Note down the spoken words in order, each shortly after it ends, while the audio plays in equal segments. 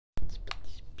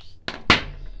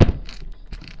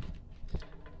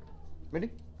Ready?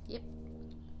 Yep.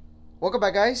 Welcome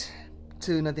back, guys,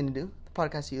 to Nothing to Do, the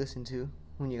podcast you listen to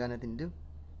when you got nothing to do.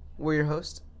 We're your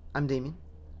hosts. I'm Damien,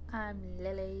 I'm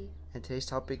Lily. and today's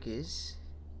topic is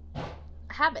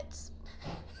Habits.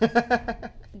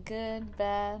 Good,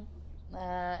 bad,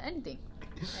 anything.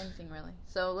 Anything really.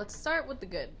 So let's start with the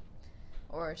good.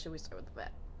 Or should we start with the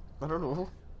bad? I don't know.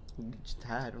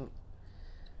 I don't.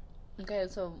 Okay,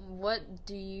 so what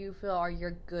do you feel are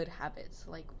your good habits?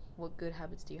 Like, what good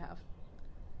habits do you have?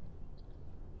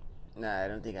 Nah, I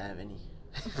don't think I have any.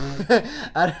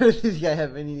 I don't really think I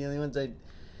have any. The only ones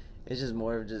it's just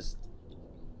more of just,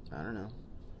 I don't know,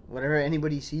 whatever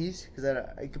anybody sees. Because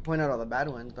I could point out all the bad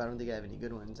ones, but I don't think I have any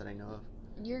good ones that I know of.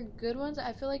 Your good ones,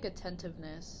 I feel like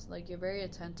attentiveness. Like, you're very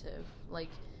attentive. Like,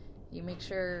 you make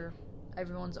sure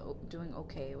everyone's doing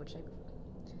okay, which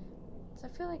I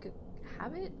feel like a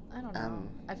habit? I don't know.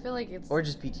 I feel like it's... Or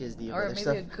just PTSD. Or maybe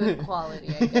stuff. a good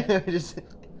quality, I guess.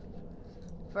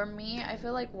 For me, I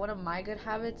feel like one of my good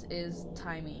habits is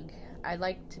timing. I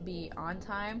like to be on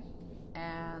time,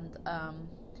 and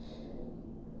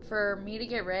for me to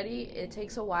get ready, it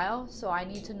takes a while, so I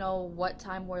need to know what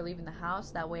time we're leaving the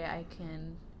house. That way I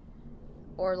can,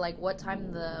 or like what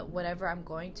time the whatever I'm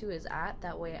going to is at.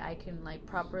 That way I can like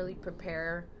properly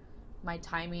prepare my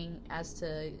timing as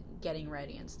to getting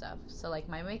ready and stuff. So like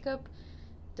my makeup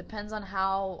depends on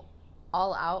how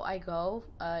all out I go.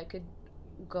 It could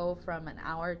go from an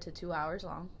hour to 2 hours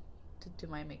long to do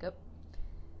my makeup.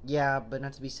 Yeah, but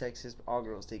not to be sexist, but all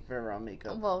girls take forever on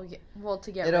makeup. Well, yeah,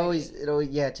 to get ready. It always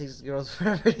it takes girls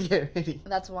forever to get ready.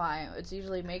 That's why it's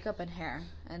usually makeup and hair.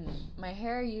 And my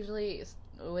hair usually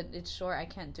when it's short, I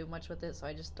can't do much with it, so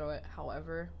I just throw it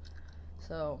however.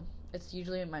 So it's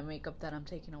usually my makeup that I'm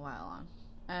taking a while on.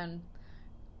 And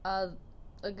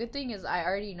a good thing is I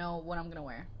already know what I'm gonna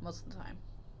wear most of the time.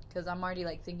 Because I'm already,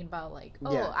 like, thinking about, like,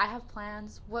 I have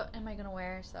plans. What am I going to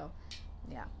wear? So,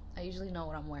 yeah. I usually know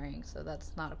what I'm wearing, so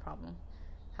that's not a problem.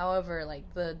 However, like,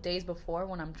 the days before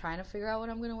when I'm trying to figure out what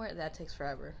I'm going to wear, that takes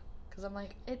forever. Because I'm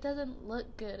like, it doesn't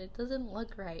look good. It doesn't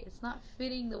look right. It's not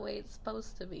fitting the way it's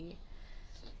supposed to be.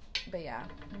 But, yeah.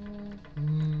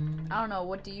 I don't know.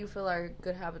 What do you feel are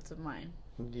good habits of mine?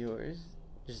 Yours?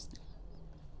 Just,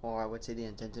 I would say the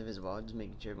attentive as well. Just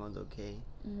making sure everyone's okay.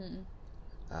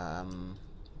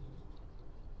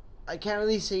 I can't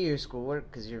really say your schoolwork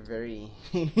because you're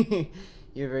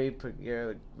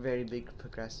you're a very big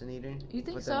procrastinator. You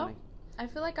think so? I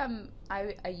feel like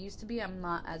I used to be. I'm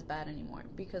not as bad anymore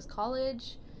because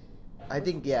college. I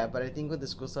think but I think with the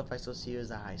school stuff, I still see you as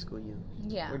a high school you.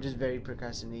 Yeah. We're just very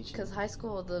procrastination. Because high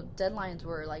school, the deadlines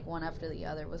were like one after the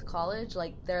other. With college,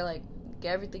 like they're like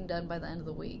get everything done by the end of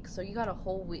the week. So you got a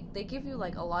whole week. They give you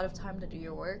like a lot of time to do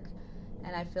your work,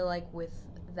 and I feel like with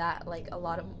that, like a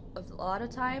lot of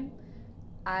time,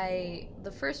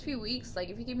 the first few weeks, like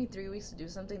if you give me 3 weeks to do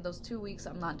something, those 2 weeks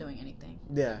I'm not doing anything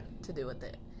to do with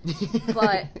it.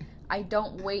 But I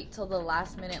don't wait till the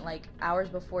last minute, like hours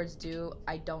before it's due.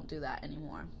 I don't do that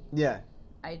anymore.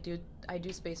 I do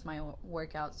space my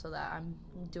workout so that I'm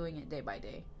doing it day by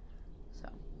day. So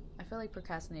I feel like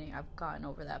procrastinating, I've gotten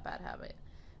over that bad habit,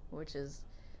 which is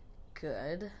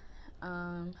good.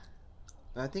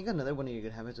 I think another one of your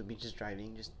good habits would be just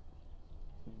driving, just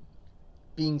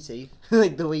being safe.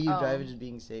 Like the way you drive is just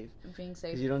being safe. Being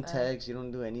safe. Because you don't text, you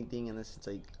don't do anything unless it's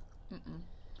like,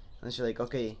 unless you're like,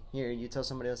 okay, here, you tell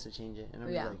somebody else to change it, and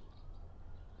I'm like,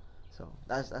 so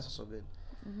that's also good.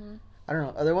 I don't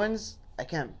know, other ones I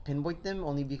can't pinpoint them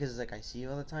only because like I see you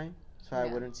all the time, so I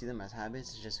wouldn't see them as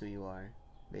habits. It's just who you are,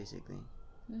 basically.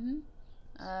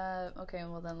 Okay,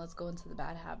 well then let's go into the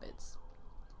bad habits.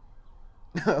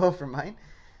 Oh, for mine?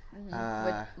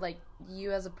 Like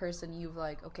you as a person, you've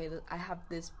like, okay, I have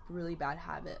this really bad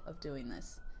habit of doing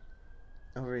this.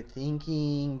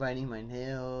 Overthinking, biting my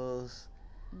nails,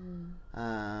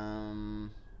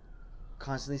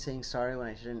 constantly saying sorry when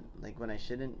I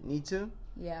shouldn't need to.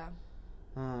 Yeah.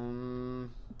 I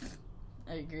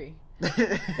agree.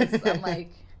 I'm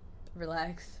like,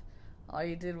 relax. All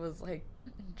you did was like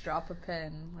drop a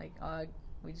pen, like,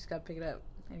 we just gotta pick it up,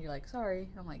 and you're like, sorry.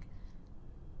 I'm like,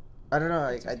 I don't know.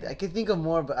 I can think of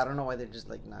more, but I don't know why they're just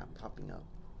like not popping up.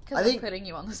 Because I'm putting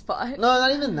you on the spot. No,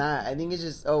 not even that. I think it's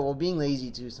just being lazy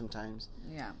too sometimes.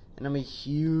 Yeah. And I'm a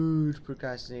huge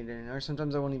procrastinator, or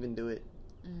sometimes I won't even do it.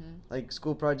 Like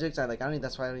school projects,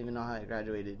 that's why I don't even know how I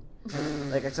graduated.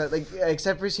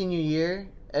 except for senior year,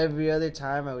 every other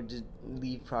time I would just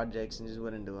leave projects and just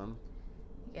wouldn't do them.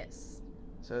 Yes.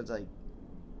 So it's like.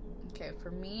 Okay,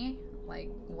 for me, like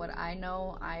what I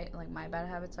know, my bad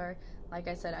habits are. Like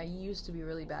I said, I used to be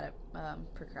really bad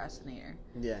at procrastinator.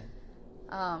 Yeah.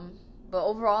 But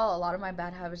overall, a lot of my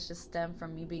bad habits just stem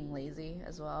from me being lazy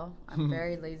as well. I'm a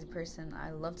very lazy person.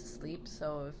 I love to sleep.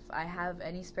 So if I have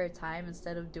any spare time,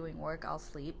 instead of doing work, I'll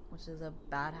sleep, which is a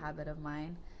bad habit of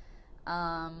mine.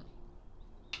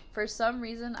 For some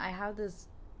reason, I have this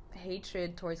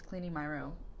hatred towards cleaning my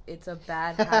room. It's a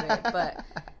bad habit, but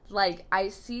like I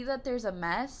see that there's a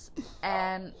mess,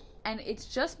 and it's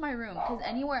just my room, because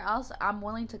anywhere else I'm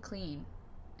willing to clean.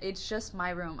 It's just my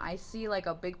room. I see like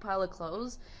a big pile of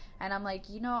clothes, and I'm like,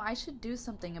 I should do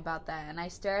something about that. And I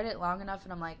stare at it long enough,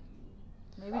 and I'm like,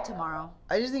 maybe tomorrow.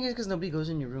 I just think it's because nobody goes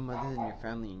in your room other than your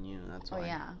family and you. That's why. Oh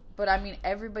yeah, but I mean,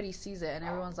 everybody sees it, and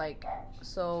everyone's like,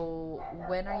 so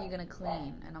when are you gonna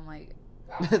clean? And I'm like.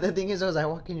 The thing is, as I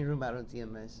walk in your room, I don't see a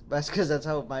mess. But that's because that's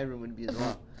how my room would be as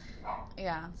well.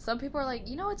 Yeah. Some people are like,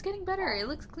 it's getting better. It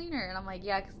looks cleaner. And I'm like,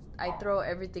 yeah, 'cause I throw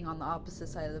everything on the opposite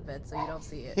side of the bed so you don't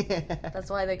see it. Yeah. That's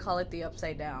why they call it the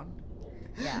upside down.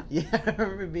 Yeah. Yeah, I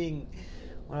remember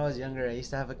when I was younger, I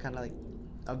used to have a kind of like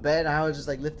a bed. And I would just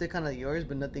like lift it kind of like yours,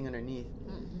 but nothing underneath.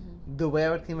 Mm-hmm. The way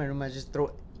I would clean my room, I just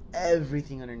throw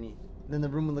everything underneath. Then the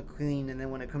room would look clean. And then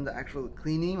when it comes to actual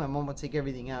cleaning, my mom would take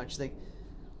everything out. She's like,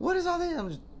 what is all this? I'm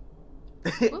just,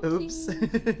 oops,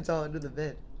 it's all under the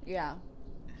bed. Yeah.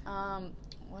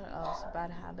 What else?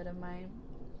 Bad habit of mine.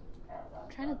 I'm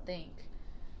trying to think.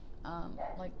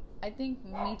 I think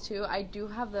me too. I do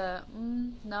have the,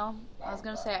 no. I was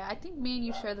going to say, I think me and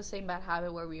you share the same bad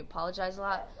habit where we apologize a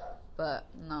lot. But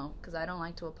no, because I don't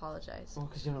like to apologize. Oh,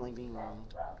 because you don't like being wrong.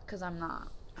 Because I'm not.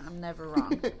 I'm never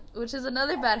wrong. Which is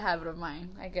another bad habit of mine,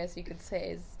 I guess you could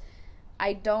say, is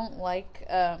I don't like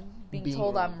being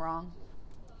told wrong. I'm wrong.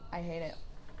 I hate it.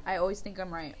 I always think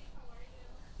I'm right.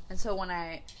 And so when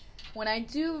I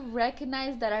do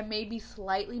recognize that I may be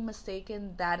slightly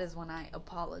mistaken, that is when I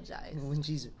apologize. When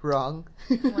she's wrong?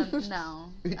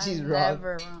 No. When she's I'm wrong.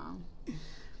 never wrong.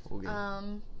 Okay.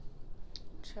 Trying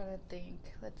to think.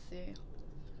 Let's see.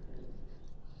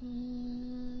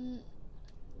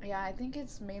 Yeah, I think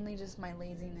it's mainly just my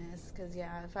laziness. Because,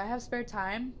 yeah, if I have spare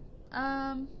time,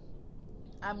 I'm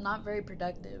not very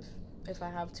productive if I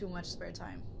have too much spare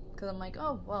time. Because I'm like,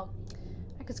 oh, well,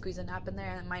 I could squeeze a nap in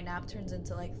there, and my nap turns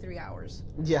into like 3 hours.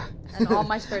 Yeah. And all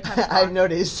my spare time is gone. I've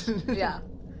noticed. Yeah.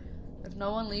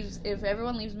 If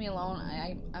everyone leaves me alone,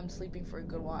 I'm sleeping for a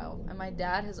good while. And my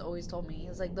dad has always told me,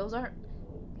 he's like, those aren't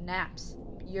naps.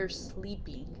 You're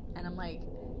sleeping. And I'm like,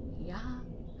 yeah,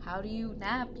 how do you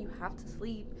nap? You have to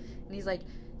sleep. And he's like,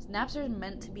 naps are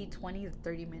meant to be 20 to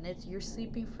 30 minutes. You're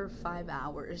sleeping for 5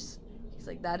 hours. He's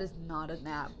like, that is not a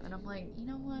nap. And I'm like, you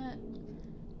know what?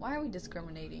 Why are we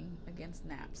discriminating against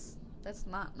naps? That's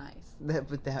not nice.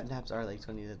 But the naps are like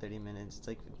 20 to 30 minutes. It's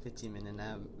like a 15-minute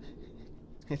nap.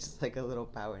 It's like a little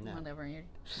power nap. Whatever, you're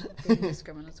being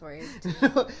discriminatory.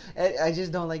 I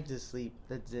just don't like to sleep.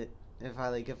 That's it. If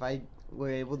I were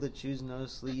able to choose no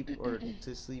sleep or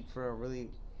to sleep for a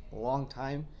really long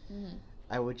time,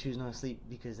 I would choose no sleep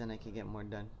because then I could get more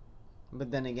done. But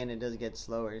then again, it does get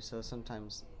slower, so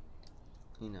sometimes,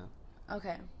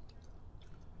 Okay.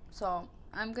 So,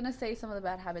 I'm going to say some of the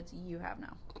bad habits you have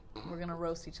now. We're going to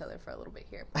roast each other for a little bit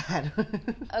here.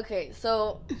 Okay,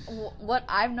 so what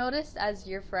I've noticed as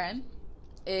your friend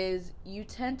is you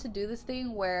tend to do this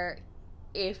thing where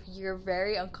if you're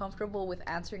very uncomfortable with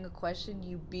answering a question,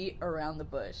 you beat around the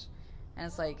bush. And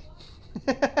it's like,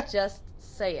 just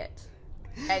say it.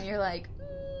 And you're like,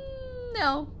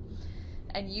 no.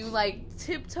 And you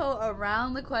tiptoe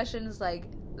around the question. It's like,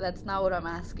 that's not what I'm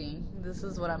asking. This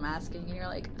is what I'm asking. And you're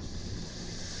like,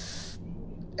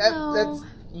 no. That's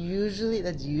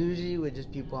usually with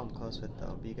just people I'm close with,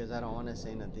 though, because I don't want to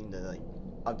say nothing to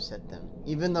upset them.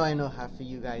 Even though I know half of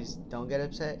you guys don't get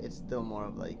upset, it's still more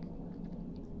of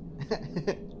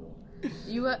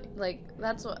you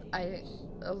that's what I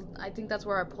think that's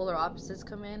where our polar opposites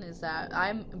come in, is that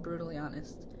I'm brutally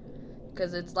honest,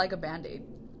 because it's like a band-aid.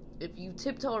 If you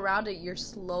tiptoe around it, you're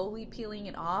slowly peeling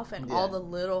it off, and all the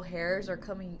little hairs are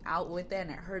coming out with it,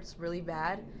 and it hurts really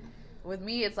bad. With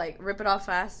me, it's like, rip it off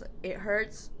fast. It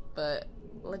hurts, but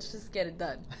let's just get it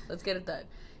done. Let's get it done.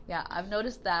 Yeah, I've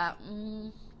noticed that.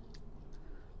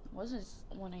 What was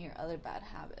one of your other bad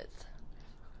habits?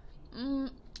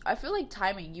 I feel like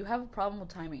timing. You have a problem with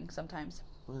timing sometimes.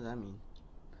 What does that mean?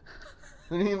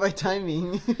 What do you mean by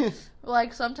timing?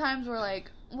 Sometimes we're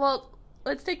like, well,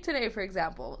 let's take today, for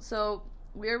example. So,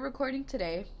 we're recording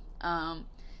today.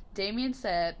 Damien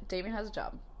has a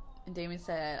job. And Damien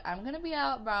said, I'm going to be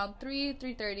out around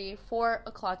 3:30, 4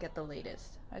 o'clock at the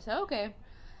latest. I said, okay.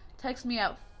 Text me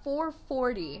at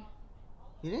 4:40.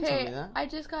 You didn't tell me that. I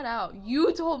just got out.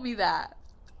 You told me that.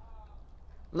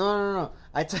 No.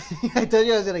 I told you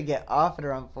I was going to get off at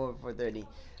around 4:30.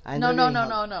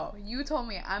 No. You told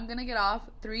me I'm gonna get off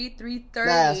 3:30. Nah,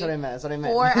 that's what I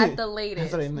meant. 4 at the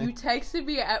latest. That's what I meant. You texted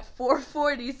me at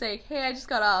 4:40 saying, "Hey, I just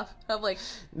got off." I'm like,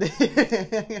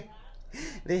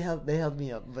 they helped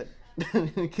me up, but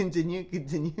continue.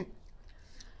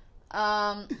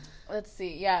 Let's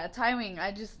see. Yeah, timing.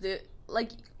 I just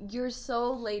like you're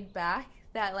so laid back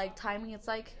that like timing. It's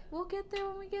like we'll get there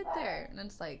when we get there, and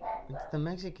it's like it's the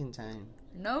Mexican time.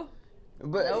 Nope.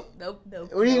 But, nope.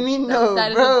 What do you mean no,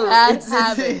 that bro? Is a bad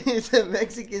habit. It's a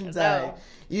Mexican time. No.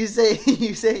 You say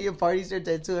your party starts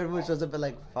at 2, everyone shows up at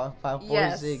like 5,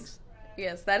 4, 6.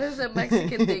 Yes, that is a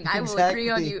Mexican thing. I will agree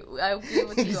on you. I will agree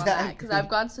with you on that because I've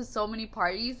gone to so many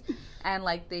parties and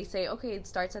like they say, okay, it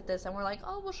starts at this, and we're like,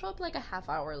 oh, we'll show up like a half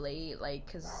hour late, like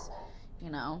because we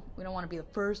don't want to be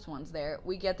the first ones there.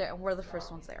 We get there and we're the first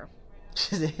ones there.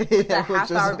 That half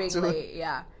hour being late,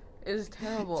 yeah. It is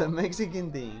terrible. It's a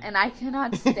Mexican thing. And I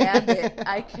cannot stand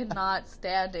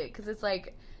it. Because it's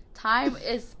like, time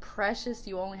is precious.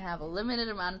 You only have a limited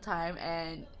amount of time.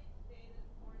 And,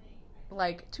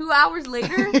 like, 2 hours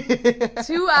later?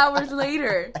 2 hours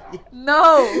later.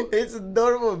 No. It's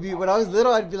normal. When I was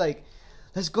little, I'd be like,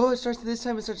 let's go. It starts at this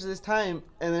time.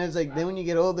 And then it's like, then when you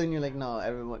get older and you're like, no,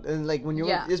 everyone. And, like, when you're,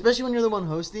 especially when you're the one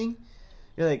hosting.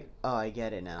 You're like, oh, I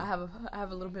get it now. I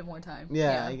have a little bit more time.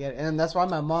 Yeah, I get it. And that's why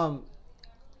my mom,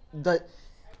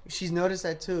 she's noticed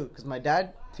that too. Because my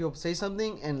dad, he'll say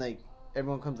something and like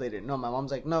everyone comes later. No, my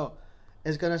mom's like, no,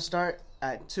 it's going to start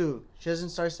at 2. She doesn't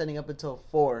start setting up until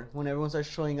 4 when everyone starts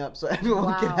showing up so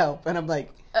everyone can help. And I'm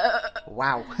like,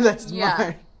 wow, that's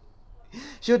smart.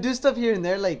 She'll do stuff here and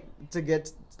there like to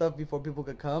get stuff before people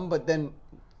could come. But then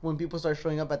when people start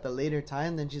showing up at the later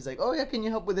time, then she's like, oh yeah, can you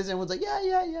help with this? And everyone's like,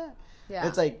 yeah. Yeah.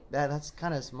 It's like that's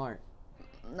kind of smart.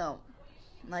 No.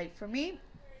 Like for me,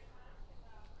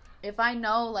 if I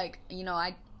know like,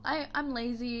 I'm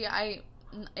lazy,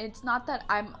 it's not that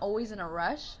I'm always in a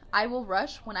rush. I will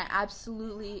rush when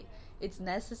it's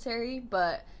necessary,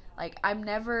 but like I'm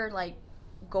never like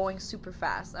going super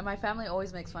fast. And my family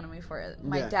always makes fun of me for it.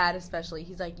 My dad especially.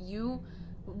 He's like, "You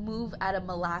move at a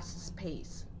molasses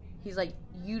pace." He's like,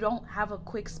 "You don't have a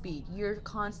quick speed. You're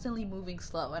constantly moving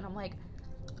slow." And I'm like,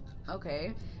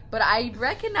 okay, but I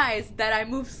recognize that I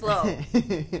move slow.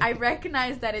 I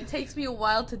recognize that it takes me a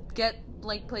while to get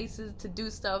like places to do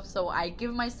stuff, so I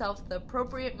give myself the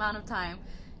appropriate amount of time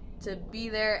to be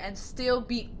there and still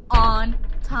be on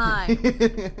time.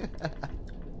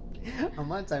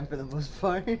 I'm on time for the most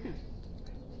part.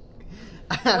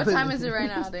 What time is it right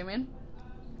now, Damien?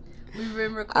 We've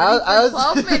been recording for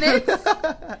 12 minutes.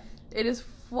 It is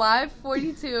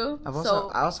 5:42.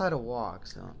 I also had to walk,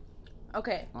 so.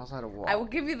 Okay. I also had to walk. I will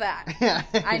give you that.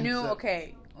 I knew,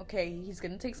 okay, he's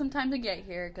going to take some time to get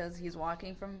here because he's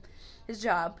walking from his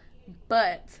job.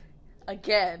 But,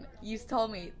 again, you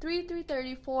told me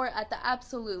 3:30, 4 at the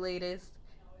absolute latest,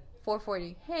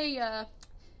 4:40. Hey, I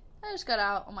just got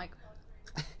out. I'm like,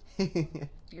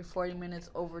 you're 40 minutes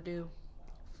overdue.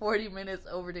 40 minutes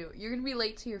overdue. You're going to be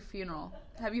late to your funeral.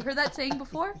 Have you heard that saying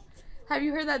before?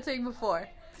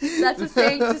 That's a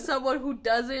saying to someone who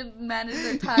doesn't manage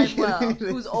their time well,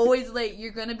 who's always late.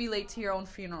 You're gonna be late to your own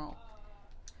funeral.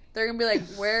 They're gonna be like,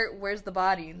 "Where's the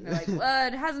body?" And they're like, "Well,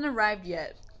 it hasn't arrived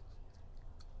yet."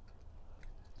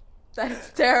 That is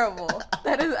terrible.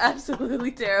 That is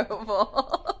absolutely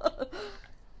terrible.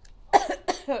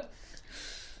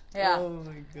 Yeah. Oh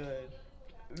my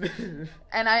god.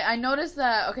 And I noticed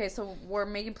that. Okay, so we're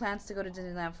making plans to go to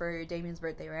Disneyland for Damien's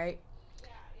birthday, right?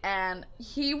 And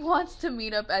he wants to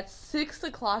meet up at 6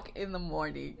 o'clock in the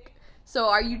morning. So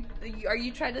are you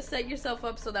trying to set yourself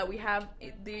up so that we have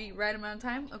the right amount of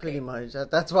time? Okay. Pretty much.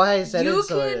 That's why I said it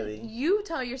so early. You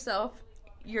tell yourself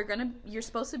you're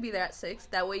supposed to be there at 6.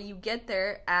 That way you get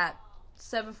there at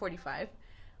 7:45,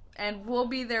 and we'll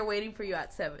be there waiting for you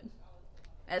at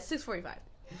 6:45.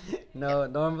 No,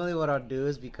 normally what I'll do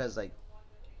is because like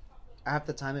I have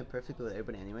to time it perfectly with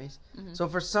everybody anyways. Mm-hmm. So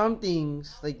for some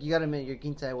things, like you gotta admit your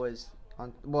quinta was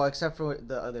on, well, except for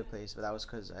the other place, but that was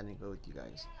because I didn't go with you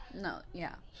guys. No,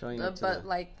 yeah.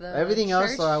 Like everything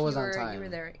else, though, I was on time. You were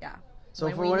there, yeah. So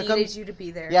when it comes you to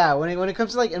be there. Yeah, when it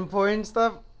comes to like important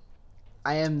stuff,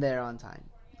 I am there on time.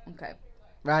 Okay.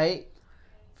 Right?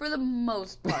 For the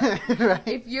most part.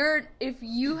 Right.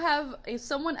 If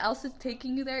someone else is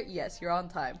taking you there, yes, you're on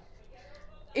time.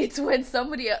 It's when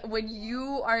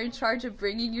you are in charge of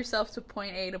bringing yourself to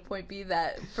point A to point B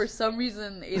that for some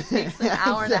reason it takes an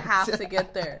hour and a half to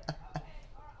get there.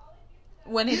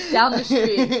 When it's down the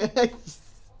street.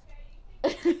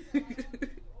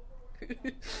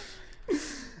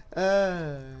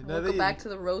 Welcome back to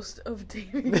the roast of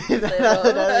Damien. Now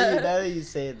that you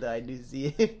say it, though, I do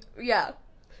see it. Yeah.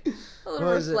 A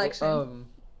little reflection.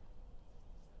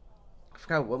 I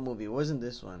forgot what movie. It wasn't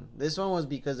this one. This one was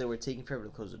because they were taking forever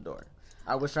to close the door.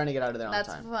 I was trying to get out of there on time.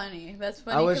 That's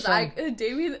funny because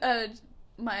Damien,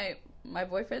 my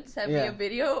boyfriend sent me a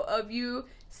video of you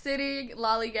sitting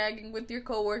lollygagging with your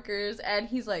coworkers, and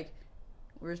he's like,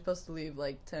 "We were supposed to leave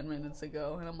like 10 minutes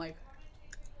ago," and I'm like,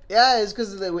 "Yeah, it's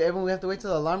because everyone we have to wait till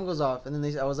the alarm goes off." And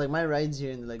then I was like, "My ride's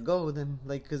here," and they're like, "Go then,"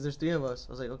 like because there's 3 of us.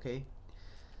 I was like, "Okay."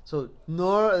 So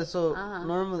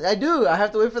normally I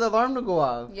have to wait for the alarm to go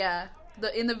off. Yeah.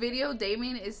 In the video,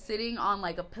 Damien is sitting on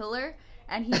like a pillar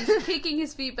and he's kicking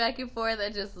his feet back and forth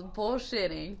and just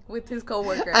bullshitting with his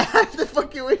coworker. I have to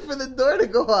fucking wait for the door to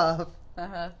go off.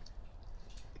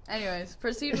 Anyways,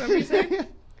 proceed. What were you saying?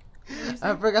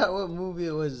 I forgot what movie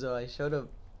it was though. I showed up.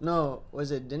 No,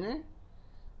 was it dinner?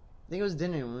 I think it was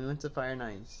dinner when we went to Fire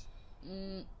Nines.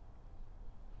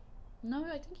 No,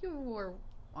 I think you were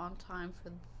on time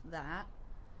for that.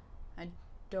 I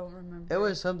don't remember. It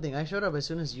was something. I showed up as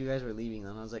soon as you guys were leaving,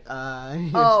 and I was like,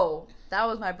 Oh, that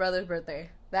was my brother's birthday.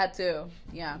 That too.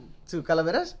 Yeah. To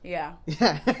Calaveras? Yeah.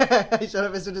 Yeah. I showed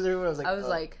up as soon as everyone was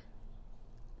like,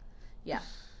 yeah.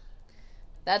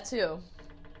 That too.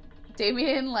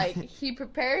 Damien, like, he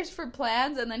prepares for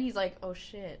plans, and then he's like, oh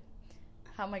shit,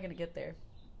 how am I gonna get there?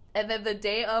 And then the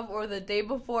day of or the day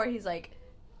before, he's like,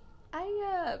 can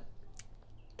I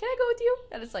go with you?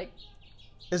 And it's like,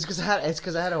 It's because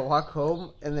I had to walk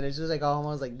home, and then it's just like, home. I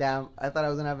was like, damn, I thought I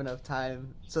was gonna have enough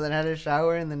time. So then I had to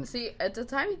shower, and then it's a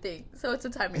timing thing. So it's a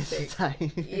timing thing.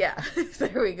 Time. Yeah,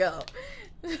 there we go.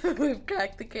 We've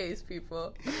cracked the case,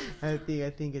 people. I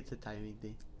think it's a timing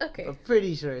thing. Okay. I'm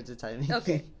pretty sure it's a timing thing.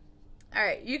 Okay. All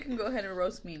right, you can go ahead and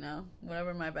roast me now.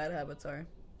 Whatever my bad habits are.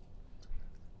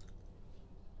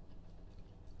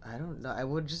 I don't know. I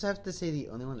would just have to say the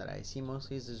only one that I see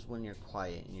mostly is just when you're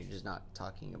quiet and you're just not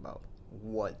talking about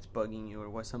what's bugging you or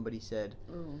what somebody said.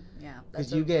 Ooh, yeah.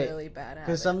 That's really bad habit.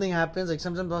 Because something happens, like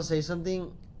sometimes I'll say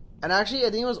something, and actually I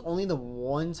think it was only the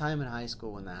one time in high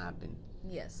school when that happened.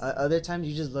 Yes. Other times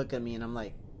you just look at me and I'm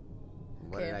like,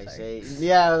 what did I say?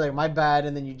 Yeah, I was like, my bad,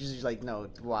 and then you just like, no,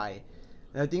 why?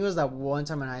 And I think it was that one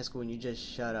time in high school when you just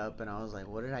shut up, and I was like,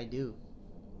 what did I do?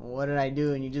 What did I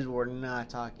do? And you just were not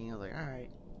talking. I was like, all right.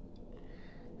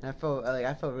 And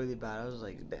I felt really bad. I was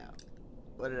like, damn,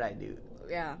 what did I do?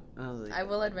 Yeah. And I was like, I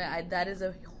will admit, that is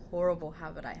a horrible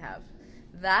habit I have.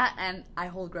 That and I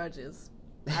hold grudges.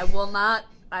 I will not.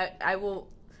 I will.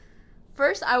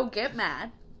 First, I will get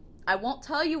mad. I won't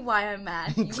tell you why I'm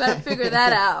mad. You gotta figure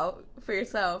that out for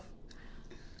yourself.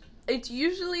 It's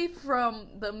usually from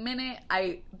the minute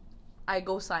I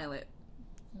go silent.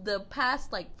 The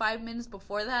past, 5 minutes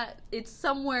before that, it's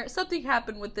something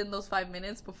happened within those 5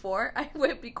 minutes before I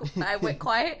went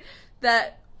quiet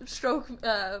that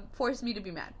forced me to be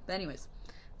mad. But anyways,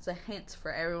 it's a hint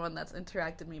for everyone that's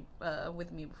interacted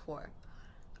with me before.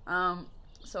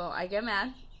 So I get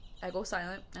mad, I go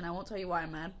silent, and I won't tell you why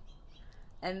I'm mad.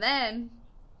 And then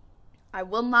I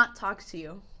will not talk to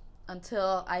you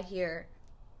until I hear,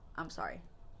 I'm sorry.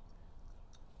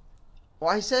 Well,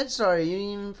 I said sorry. You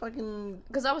didn't even fucking...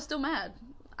 Because I was still mad.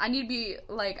 I need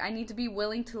to be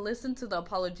willing to listen to the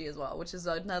apology as well, which is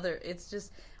it's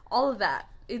just all of that.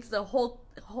 It's the whole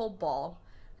ball.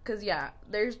 Because, yeah,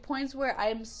 there's points where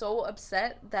I'm so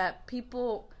upset that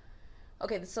people...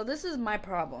 Okay, so this is my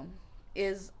problem,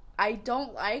 is I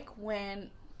don't like when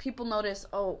people notice,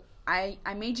 oh, I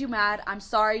made you mad. I'm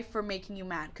sorry for making you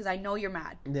mad because I know you're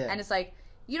mad. Yeah. And it's like,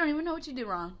 you don't even know what you did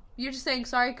wrong. You're just saying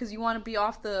sorry because you want to be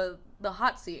off the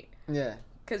hot seat. Yeah.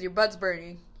 Because your butt's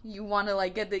burning. You want to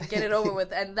get it over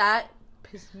with, and that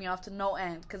pisses me off to no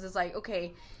end. Because it's like,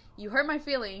 okay, you hurt my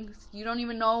feelings. You don't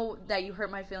even know that you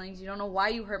hurt my feelings. You don't know why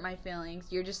you hurt my feelings.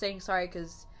 You're just saying sorry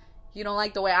because you don't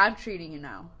like the way I'm treating you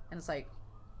now. And it's like,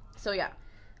 so yeah,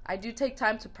 I do take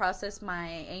time to process my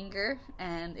anger,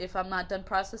 and if I'm not done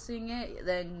processing it,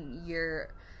 then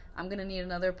I'm gonna need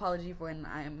another apology when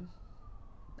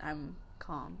I'm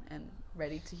calm and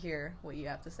ready to hear what you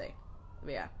have to say.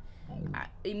 But yeah,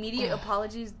 immediate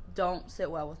apologies don't sit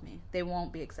well with me. They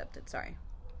won't be accepted. Sorry,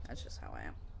 that's just how I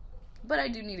am. But I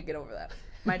do need to get over that.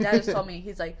 My dad has told me,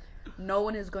 he's like, no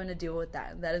one is going to deal with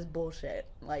that. That is bullshit.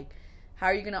 Like, how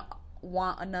are you gonna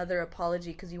want another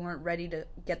apology because you weren't ready to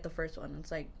get the first one?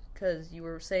 It's like, because you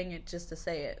were saying it just to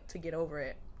say it, to get over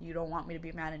it. You don't want me to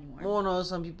be mad anymore. Well, no,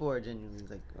 some people are genuinely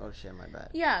like, oh shit, my bad.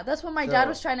 Yeah, that's what my dad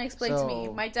was trying to explain to me.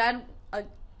 My dad,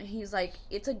 he's like,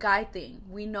 it's a guy thing.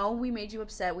 We know we made you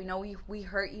upset. We know we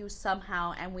hurt you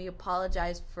somehow, and we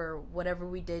apologize for whatever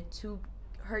we did to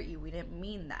hurt you. We didn't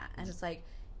mean that. And it's like,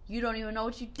 you don't even know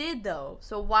what you did, though.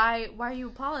 So why are you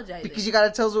apologizing? Because you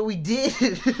gotta tell us what we did.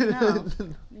 No,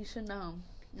 you should know.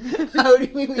 How do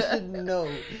you mean we should know?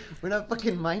 We're not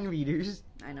fucking mind readers.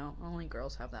 I know. Only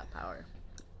girls have that power.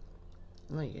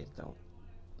 No, you guys don't.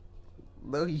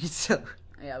 No, you don't.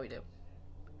 Yeah, we do.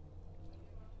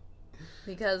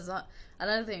 Because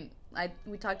another thing,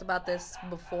 we talked about this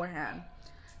beforehand.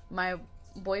 My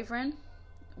boyfriend,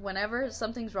 whenever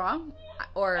something's wrong,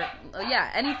 or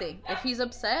anything, if he's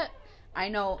upset, I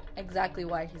know exactly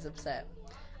why he's upset.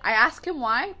 I ask him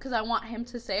why, because I want him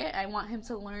to say it. I want him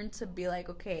to learn to be like,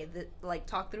 okay, like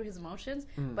talk through his emotions.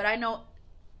 But I know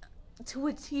to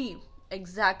a T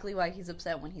exactly why he's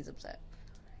upset when he's upset.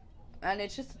 And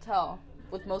it's just to tell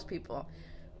with most people.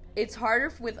 It's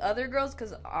harder with other girls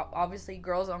because obviously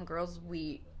girls on girls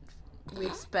we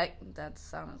expect. That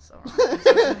sounded so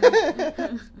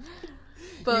wrong.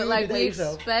 But like we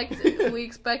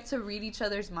expect to read each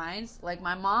other's minds. Like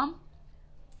my mom,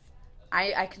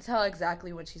 I can tell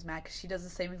exactly when she's mad because she does the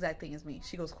same exact thing as me.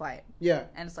 She goes quiet. Yeah.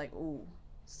 And it's like, ooh,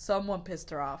 someone pissed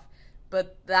her off.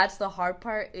 But that's the hard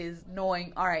part is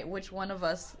knowing, all right, which one of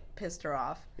us pissed her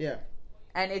off. Yeah.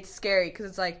 And it's scary because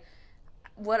it's like,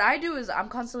 what I do is I'm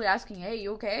constantly asking, hey,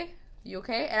 you okay? You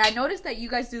okay? And I notice that you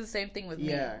guys do the same thing with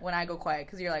me when I go quiet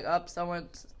because you're like, oh, someone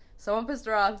pissed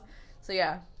her off. So,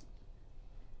 yeah.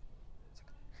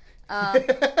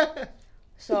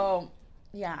 So,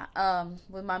 yeah.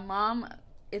 With my mom,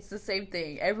 it's the same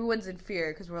thing. Everyone's in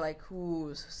fear because we're like,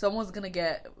 ooh, someone's gonna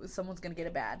get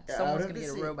it bad. Someone's gonna get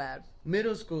it real bad.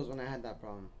 Middle school is when I had that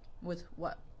problem. With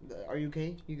what? Are you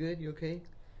okay? You good? You okay?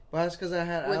 But that's because I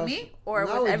had... With me? Or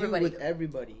with everybody? With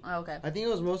everybody. Oh, okay. I think it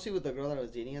was mostly with the girl that I was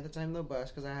dating at the time, though. But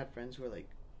that's because I had friends who were, like...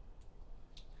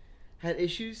 had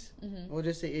issues. Mm-hmm. We'll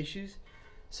just say issues.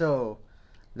 So,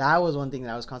 that was one thing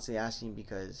that I was constantly asking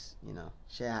because, you know,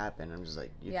 shit happened. I'm just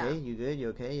like, you okay? You good? You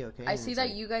okay? You okay? I see that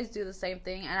you guys do the same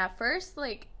thing. And at first,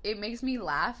 like, it makes me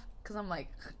laugh. Because I'm like...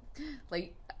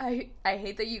 like, I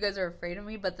hate that you guys are afraid of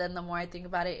me. But then the more I think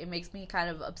about it, it makes me kind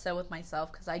of upset with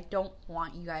myself. Because I don't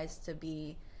want you guys to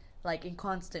be... like in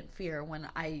constant fear when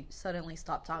I suddenly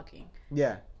stop talking.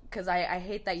 Yeah. Because I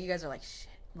hate that you guys are like,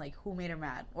 shit, like who made her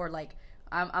mad? Or like,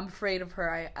 I'm afraid of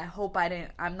her. I hope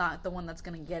I'm not the one that's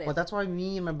going to get it. Well, that's why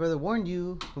me and my brother warned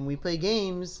you when we play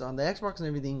games on the Xbox and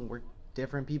everything, we're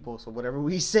different people. So whatever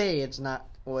we say, it's not,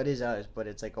 well, it is us, but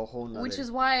it's like a whole nother. Which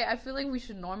is why I feel like we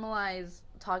should normalize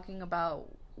talking about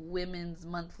women's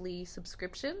monthly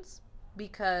subscriptions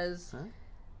because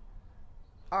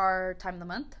our time of the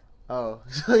month. Oh,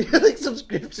 so you're like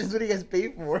subscriptions? What do you guys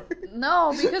pay for?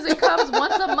 No, because it comes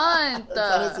once a month. That's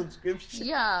not a subscription.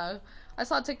 Yeah. I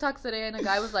saw TikToks today and a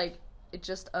guy was like, it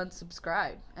just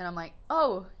unsubscribed. And I'm like,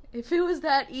 oh, if it was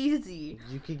that easy.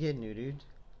 You could get neutered.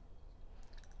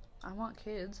 I want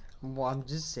kids. Well, I'm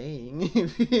just saying.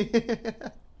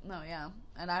 No, yeah.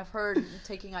 And I've heard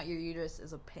taking out your uterus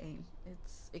is a pain.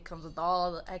 It comes with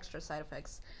all the extra side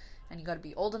effects. And you got to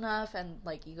be old enough and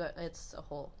like it's a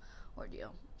whole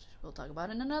ordeal. We'll talk about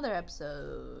it in another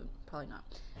episode. Probably not.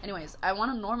 Anyways, I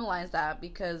want to normalize that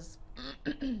because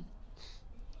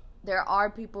there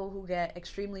are people who get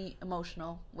extremely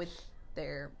emotional with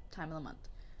their time of the month.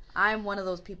 I'm one of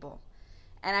those people.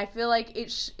 And I feel like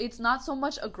it's not so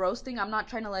much a gross thing. I'm not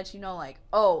trying to let you know like,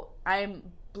 oh, I'm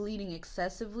bleeding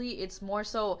excessively. It's more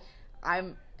so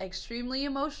I'm extremely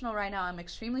emotional right now. I'm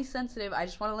extremely sensitive. I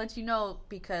just want to let you know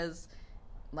because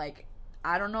like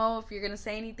I don't know if you're going to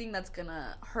say anything that's going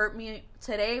to hurt me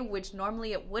today, which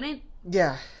normally it wouldn't.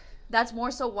 Yeah. That's more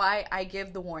so why I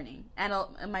give the warning. And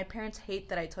my parents hate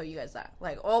that I tell you guys that.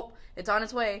 Like, oh, it's on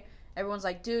its way. Everyone's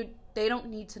like, dude, they don't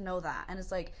need to know that. And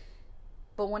it's like,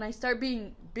 but when I start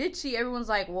being bitchy, everyone's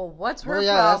like, well, what's her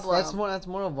problem? That's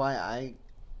more of why I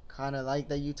kind of like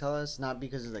that you tell us. Not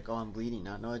because it's like, oh, I'm bleeding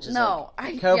now. No, it's just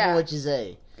be careful what you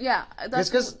say. Yeah,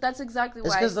 that's exactly why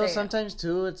I say because though sometimes,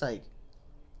 too, it's like,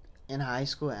 in high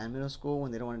school and middle school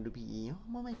when they don't want to do PE,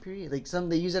 I'm on my period. Like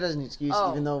they use it as an excuse,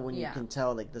 even though when you can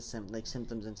tell like the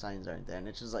symptoms and signs aren't there, and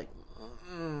it's just like,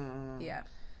 yeah.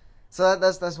 So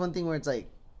that's one thing where it's like,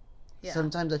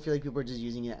 sometimes I feel like people are just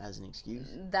using it as an excuse.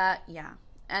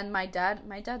 And my dad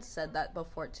said that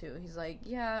before too. He's like,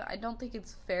 yeah, I don't think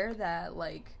it's fair that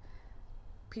like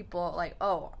people like,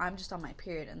 oh, I'm just on my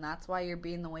period and that's why you're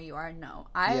being the way you are. No,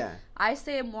 I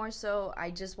say it more so. I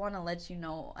just want to let you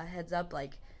know a heads up,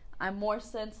 like. I'm more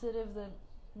sensitive than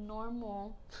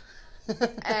normal.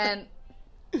 and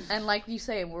like you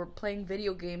say, we're playing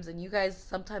video games and you guys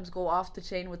sometimes go off the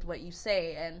chain with what you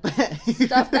say. And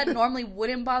stuff that normally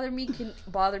wouldn't bother me can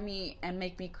bother me and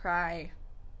make me cry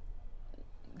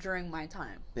during my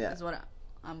time. Yeah. Is what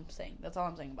I'm saying. That's all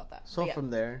I'm saying about that. So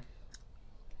from there.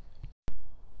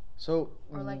 Or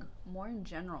like more in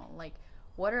general. Like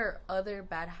what are other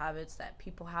bad habits that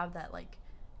people have that like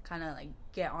kind of like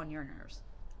get on your nerves.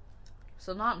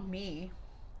 So not me.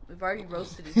 We've already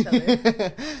roasted each other.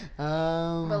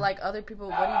 But like other people,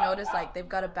 what do you notice? Like they've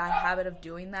got a bad habit of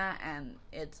doing that, and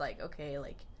it's like, okay,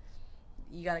 like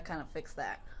you gotta kind of fix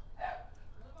that.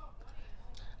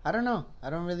 I don't know. I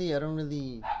don't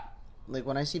really like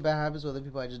when I see bad habits with other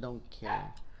people. I just don't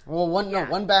care. Well,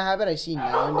 one bad habit I see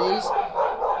nowadays.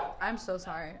 I'm so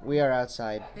sorry. We are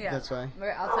outside. Yeah, that's why.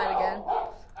 We're outside again.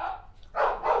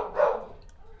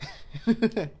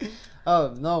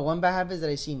 Oh no! One bad habit that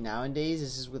I see nowadays,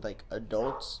 this is with like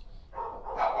adults,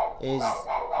 is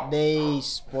they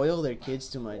spoil their kids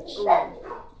too much. Ooh.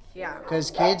 Yeah. Because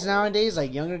kids nowadays,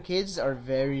 like younger kids, are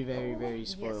very, very, very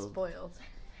spoiled. Yes, spoiled.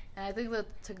 And I think that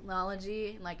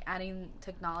technology, like adding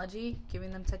technology,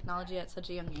 giving them technology at such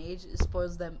a young age, it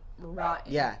spoils them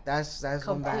rotten. Yeah, that's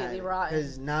completely rotten.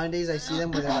 Because nowadays I see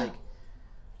them where they're like,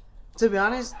 to be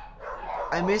honest,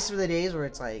 I miss the days where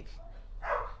it's like,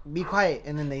 be quiet,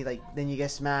 and then then you get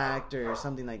smacked or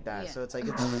something like that. Yeah. So it's like,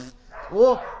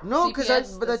 well, no,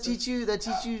 because that teach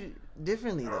you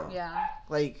differently though. Yeah.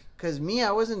 Like, cause me,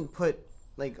 I wasn't put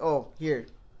like, oh, here.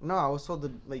 No, I was told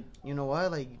to like, you know what,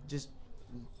 like just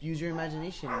use your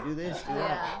imagination, do this, do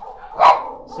that.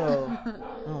 So,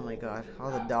 oh my god, all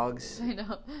the dogs. I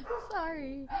know.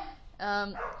 Sorry.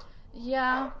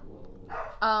 Yeah.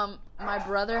 My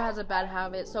brother has a bad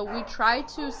habit, so we try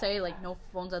to say like no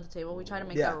phones at the table. We try to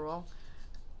make that a rule.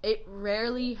 It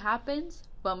rarely happens,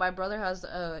 but my brother has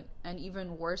an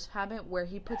even worse habit where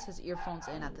he puts his earphones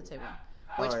in at the table,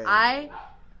 which I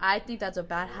think that's a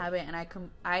bad habit, and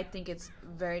I think it's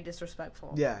very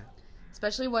disrespectful. Yeah.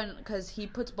 Especially because he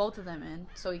puts both of them in,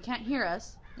 so he can't hear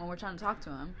us when we're trying to talk to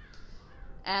him.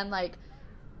 And like,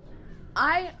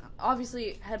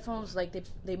 obviously headphones, like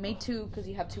they made two because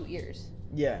you have two ears.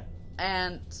 Yeah.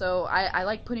 And so I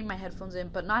like putting my headphones in,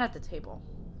 but not at the table.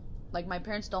 Like my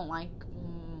parents don't like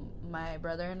my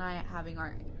brother and I having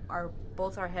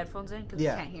both our headphones in because we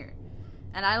can't hear.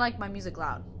 And I like my music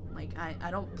loud. Like I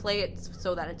don't play it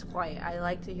so that it's quiet. I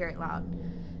like to hear it loud.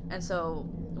 And so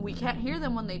we can't hear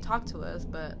them when they talk to us,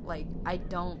 but like I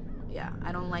don't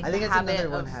like. I think it's another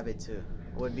one habit too.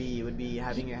 Would be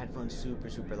having your headphones super,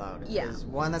 super loud. Yeah. Because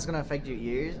one, that's gonna affect your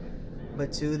ears,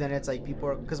 but two, then it's like people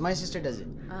are, because my sister does it.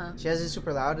 She has it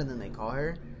super loud, and then they call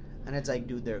her, and it's like,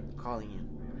 dude, they're calling you.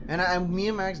 And me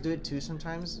and Max do it too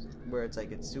sometimes, where it's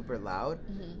like it's super loud,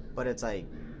 but it's like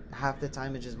half the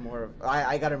time it's just more of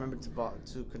I gotta remember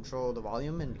to control the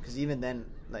volume, and because even then,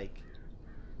 like,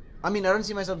 I mean, I don't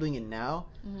see myself doing it now,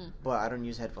 but I don't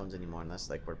use headphones anymore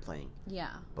unless like we're playing. Yeah.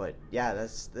 But yeah,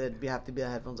 you have to be the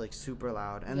headphones like super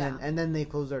loud, and then they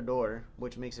close their door,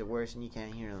 which makes it worse, and you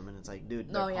can't hear them, and it's like,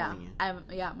 dude, they're calling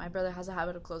you. My brother has a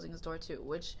habit of closing his door too,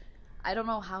 which I don't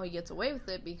know how he gets away with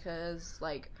it because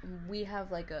like we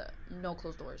have like no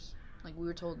closed doors. Like we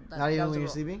were told that. Not even when you're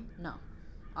sleeping? No.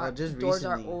 Our doors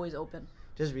are always open.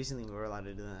 Just recently we were allowed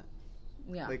to do that.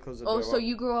 Yeah. They close the door. So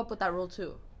you grew up with that rule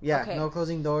too? Yeah, okay. No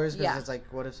closing doors because it's like,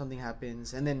 what if something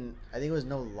happens? And then I think it was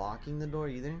no locking the door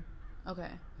either. Okay.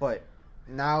 But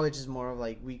now it's just more of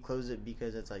like we close it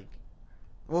because it's like,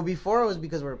 well, before it was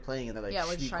because we were playing and they're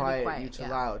like, be quiet, you're too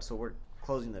loud, so we're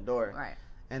closing the door. Right.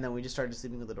 And then we just started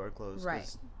sleeping with the door closed. Right.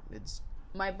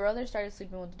 My brother started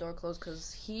sleeping with the door closed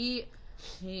because he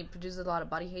produces a lot of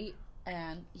body heat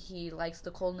and he likes the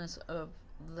coldness of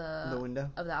the window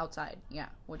of the outside. Yeah,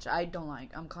 which I don't like.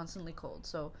 I'm constantly cold,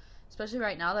 so. Especially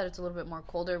right now that it's a little bit more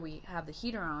colder, we have the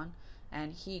heater on,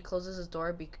 and he closes his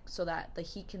door so that the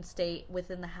heat can stay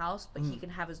within the house, but he can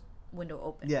have his window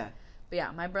open. Yeah. But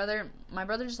yeah, my brother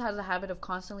just has a habit of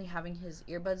constantly having his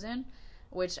earbuds in,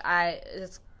 which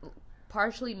it's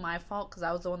partially my fault because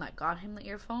I was the one that got him the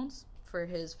earphones for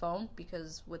his phone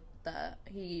because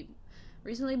he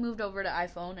recently moved over to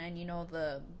iPhone, and you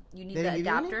need the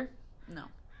adapter. No,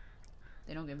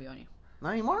 they don't give you any.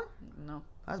 Not anymore? No.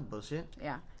 That's bullshit.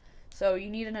 Yeah. So you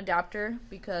need an adapter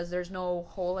because there's no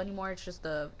hole anymore. It's just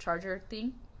the charger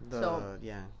thing.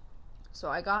 So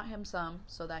I got him some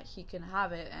so that he can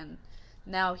have it, and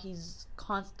now he's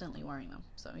constantly wearing them.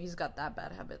 So he's got that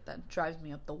bad habit that drives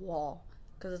me up the wall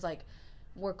because it's like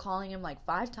we're calling him like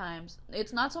 5 times.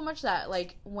 It's not so much that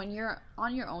like when you're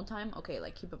on your own time, okay,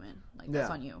 like keep them in. Like that's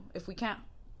on you. If you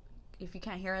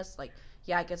can't hear us, like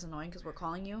it gets annoying because we're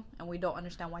calling you and we don't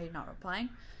understand why you're not replying.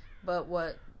 But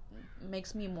what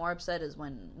makes me more upset is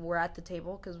when we're at the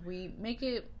table because we make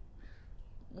it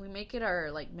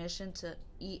our like mission to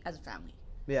eat as a family.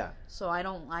 Yeah. So I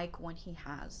don't like when he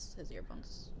has his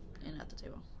earbuds in at the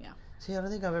table. Yeah. See, I don't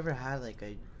think I've ever had like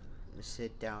a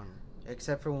sit down,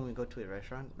 except for when we go to a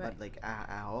restaurant. Right. But like at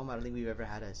home, I don't think we've ever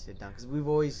had a sit down because we've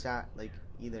always sat like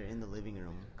either in the living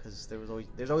room because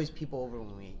there's always people over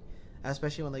when we eat.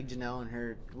 Especially when like Janelle and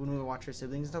her when we watch her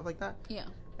siblings and stuff like that. Yeah.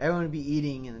 Everyone would be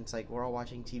eating and it's like we're all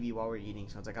watching TV while we're eating.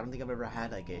 So it's like I don't think I've ever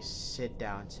had like a sit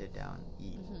down,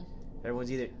 eat. Mm-hmm.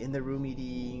 Everyone's either in the room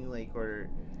eating like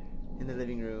or in the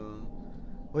living room,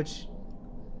 which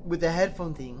with the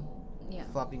headphone thing,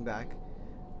 flopping back.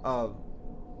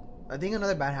 I think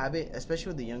another bad habit, especially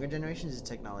with the younger generations, is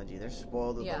technology. They're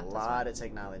spoiled with a lot of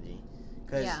technology.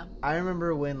 Because I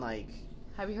remember when like.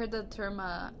 Have you heard the term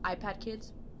iPad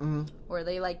kids? Mm-hmm. Where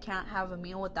they like can't have a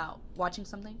meal without watching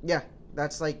something. Yeah,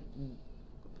 that's like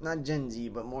not Gen Z,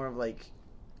 but more of like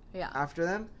after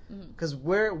them. Because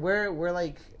we're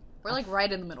like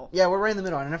right in the middle. Yeah, we're right in the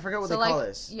middle, and I forgot what they call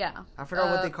us. Yeah, I forgot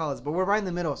what they call us, but we're right in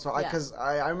the middle. So because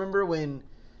I remember when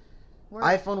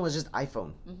iPhone was just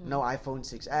iPhone, no iPhone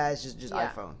 6S, just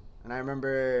iPhone, and I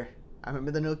remember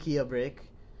the Nokia brick.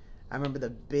 I remember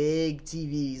the big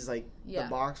TVs, like the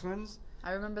box ones.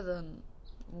 I remember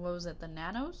what was it, the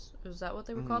Nanos? Was that what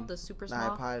they were called? The super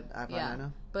small? The iPod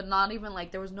Nano? But not even,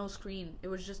 like, there was no screen. It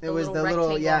was just the little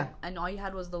rectangle, and all you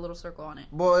had was the little circle on it.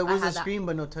 Well, it was a screen,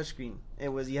 but no touch screen.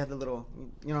 You had the little,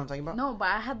 you know what I'm talking about? No, but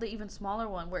I had the even smaller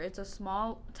one, where it's a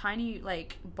small, tiny,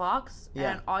 like, box,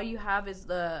 and all you have is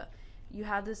you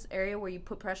have this area where you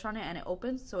put pressure on it, and it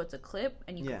opens, so it's a clip,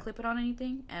 and you can clip it on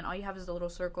anything, and all you have is the little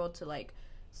circle to, like,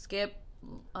 skip,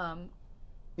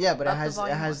 yeah, but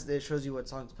it shows you what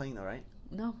song's playing, though, right?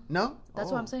 No? That's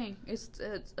what I'm saying. It's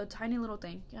a tiny little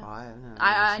thing. Yeah. Oh,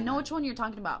 I know which one you're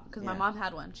talking about because my mom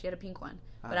had one. She had a pink one.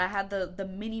 But I had the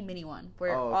mini one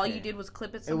where all you did was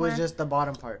clip it somewhere. It was just the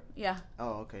bottom part. Yeah.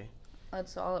 Oh, okay.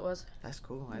 That's all it was. That's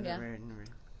cool. I never.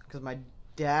 Because my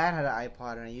dad had an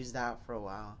iPod and I used that for a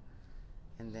while.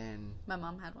 And then. My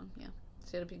mom had one, yeah.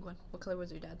 She had a pink one. What color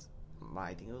was your dad's?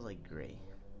 I think it was like gray.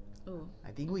 Ooh.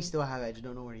 I think we still have it. I just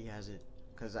don't know where he has it.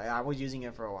 Because I was using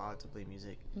it for a while to play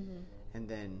music. Mm-hmm. And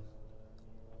then,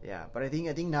 but I think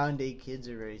nowadays kids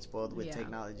are very spoiled with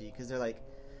technology because they're like,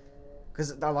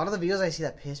 because a lot of the videos I see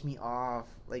that piss me off,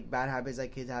 like bad habits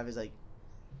that kids have is like,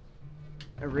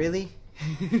 really?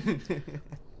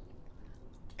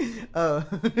 Oh.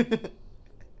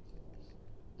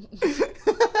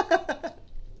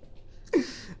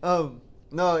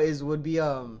 No, would be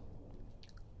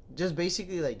just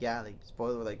basically like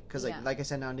spoiled like because like I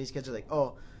said nowadays kids are like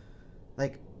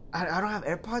I don't have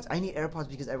AirPods. I need AirPods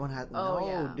because everyone has.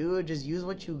 Dude, just use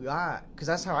what you got. Because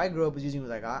that's how I grew up, was using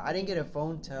what I got. I didn't get a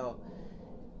phone till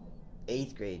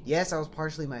 8th grade. Yes, that was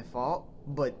partially my fault,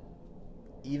 but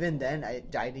even then, I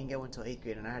didn't get one until 8th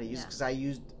grade, and I had to use it because I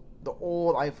used the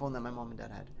old iPhone that my mom and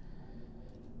dad had.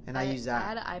 And I used that. I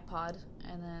had an iPod,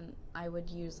 and then I would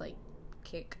use, like,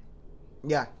 Kick.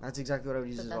 Yeah, that's exactly what I would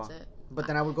use as well. That's it. But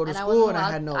then I would go to school, and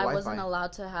I had no Wi-Fi. I wasn't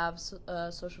allowed to have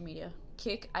social media.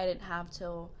 Kick, I didn't have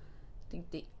till... I think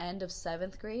the end of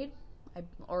 7th grade,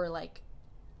 or like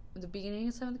the beginning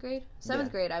of 7th grade.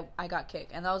 7th grade, I got Kick,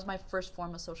 and that was my first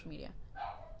form of social media.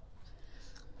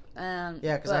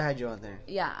 Yeah, because I had you on there.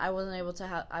 Yeah, I wasn't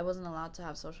allowed to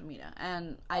have social media,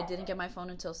 and I didn't get my phone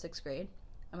until 6th grade,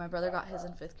 and my brother got his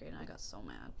in 5th grade, and I got so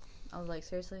mad. I was like,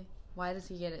 seriously, why does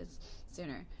he get it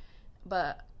sooner?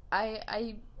 But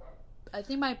I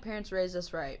think my parents raised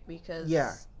us right because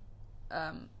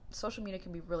social media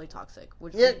can be really toxic.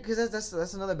 Because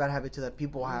that's another bad habit too that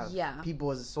people have. Yeah. People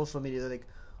as social media, they're like,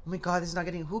 oh my god, this is not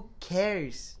getting. Who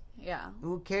cares? Yeah.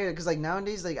 Who cares? Because like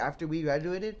nowadays, like after we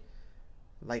graduated,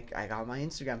 like I got my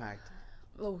Instagram hacked.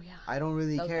 Oh yeah. I don't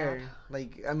really care. Bad.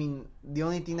 Like I mean, the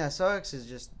only thing that sucks is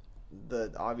just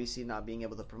the obviously not being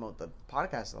able to promote the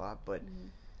podcast a lot. But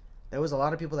there was a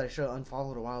lot of people that I should have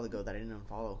unfollowed a while ago that I didn't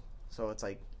unfollow. So it's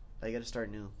like I got to start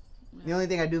new. Yeah. The only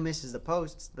thing I do miss is the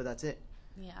posts, but that's it.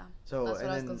 Yeah. So that's what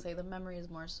I was gonna say. The memory is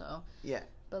more so. Yeah.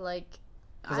 But like,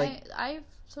 I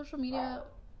social media.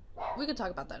 We could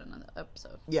talk about that in another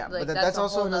episode. Yeah, like, but that's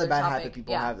also another bad habit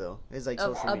people have though. Is like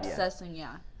social media. Obsessing,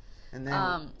 yeah. And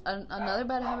then another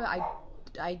bad habit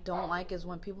I don't like is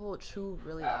when people chew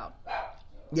really loud.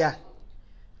 Yeah.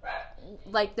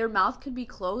 Like their mouth could be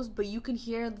closed, but you can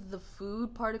hear the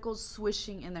food particles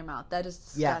swishing in their mouth. That is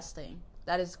disgusting.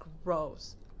 That is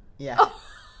gross. Yeah.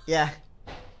 Yeah.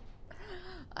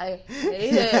 I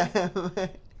hate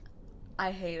it.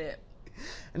 I hate it.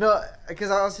 No,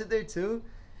 because I'll sit there too,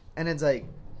 and it's like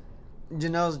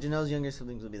Janelle's younger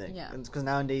siblings will be like, because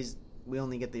nowadays we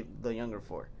only get the younger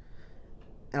 4,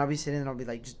 and I'll be sitting and I'll be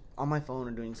like just on my phone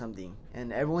or doing something,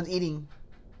 and everyone's eating,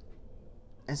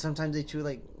 and sometimes they chew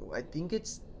like I think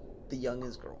it's the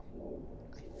youngest girl.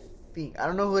 I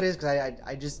don't know who it is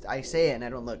because I say it and I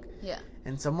don't look. Yeah.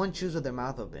 And someone chews with their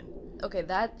mouth open. okay,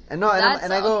 that and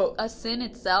I go a sin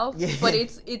itself. Yeah. But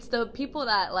it's the people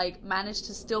that like manage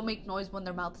to still make noise when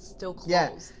their mouth is still closed.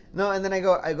 Yeah. No, and then I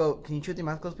go, can you chew with your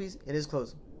mouth closed, please? It is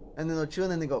closed. And then they'll chew,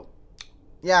 and then they go,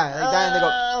 yeah, like that, and they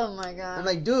go, oh my god. I'm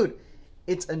like, dude,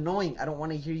 it's annoying. I don't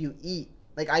want to hear you eat.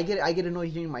 Like, I get annoyed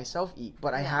hearing myself eat,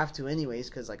 but I have to anyways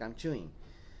because like I'm chewing.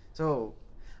 So,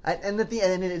 and it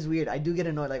is weird. I do get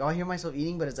annoyed. Like I'll hear myself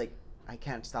eating, but it's like I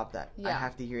can't stop that. Yeah. I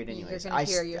have to hear it anyways. You're gonna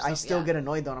hear yourself, I still get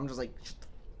annoyed though. And I'm just like, shut the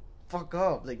fuck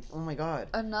up. Like, oh my god.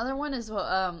 Another one is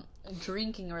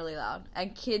drinking really loud,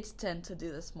 and kids tend to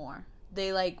do this more.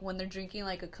 They like when they're drinking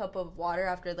like a cup of water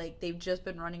after like they've just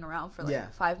been running around for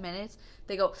like 5 minutes.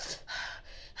 They go.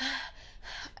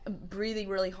 Breathing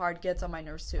really hard gets on my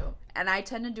nerves too, and I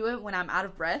tend to do it when I'm out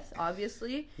of breath,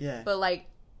 obviously. Yeah. But like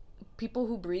people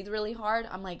who breathe really hard,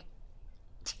 I'm like,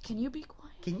 can you be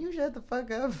quiet? Can you shut the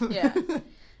fuck up? Yeah.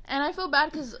 And I feel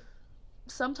bad because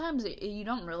sometimes you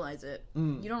don't realize it.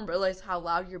 You don't realize how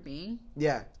loud you're being.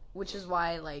 Yeah. Which is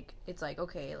why like it's like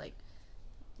okay like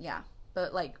yeah,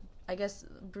 but like I guess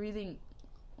breathing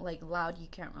like loud you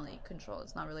can't really control.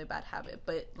 It's not really a bad habit,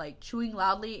 but like chewing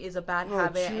loudly is a bad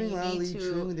habit, and you need to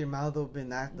chewing with your mouth open.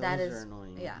 Those are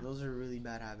annoying. Yeah, those are really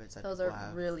bad habits. Those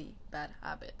are really bad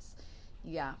habits.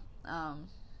 Yeah,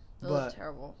 those are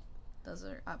terrible. Those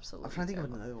are absolutely. I'm trying to think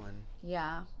terrible. of another one.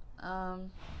 Yeah, I'm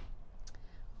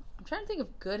trying to think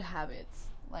of good habits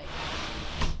like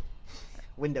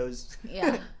Windows.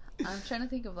 Yeah, I'm trying to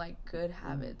think of like good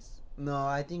habits. No,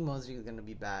 I think most are gonna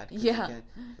be bad. Yeah.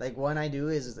 Like one I do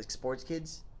is like sports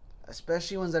kids,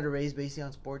 especially ones that are raised basically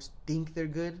on sports, think they're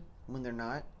good when they're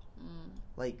not.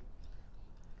 Like,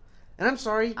 and I'm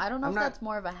sorry. I don't know if that's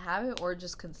more of a habit or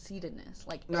just conceitedness.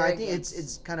 Like no, arrogance. I think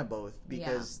it's kind of both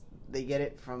because they get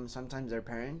it from sometimes their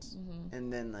parents,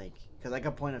 and then like because I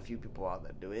could point a few people out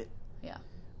that do it. Yeah.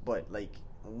 But like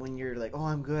when you're like, oh,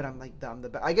 I'm good. I'm the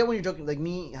best. I get when you're joking like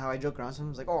me, how I joke around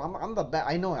sometimes like, oh, I'm the best.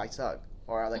 I know I suck.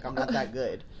 Or like I'm not that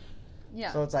good.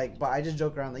 Yeah. So it's like, but I just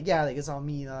joke around like, yeah, like it's all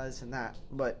me, this and that.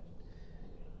 But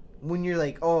when you're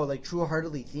like, oh, like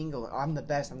true-heartedly think, oh, I'm the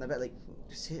best. Like,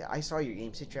 I saw your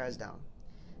game. Sit your ass down.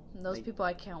 And those people,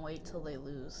 I can't wait till they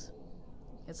lose.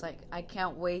 It's like I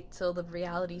can't wait till the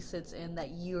reality sits in that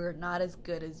you're not as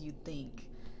good as you think.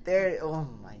 Oh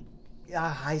my,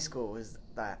 high school was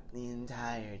that the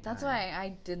entire time. That's why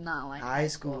I did not like high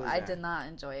school. I did not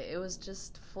enjoy it. It was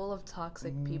just full of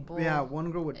toxic people. Yeah,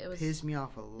 one girl would piss me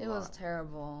off a lot. It was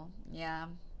terrible. Yeah,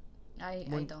 I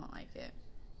don't like it.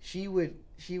 She would.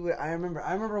 I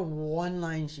remember one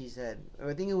line she said.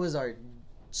 I think it was our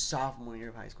sophomore year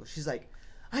of high school. She's like,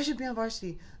 "I should be on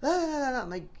varsity." I'm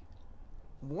like,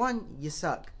 one, you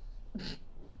suck.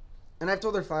 And I've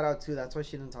told her flat out too. That's why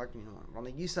she didn't talk to me anymore. I'm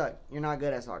like, you suck. You're not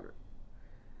good at soccer.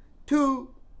 2,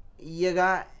 you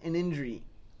got an injury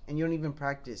and you don't even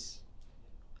practice.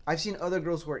 I've seen other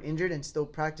girls who are injured and still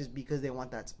practice because they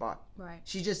want that spot. Right.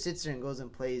 She just sits there and goes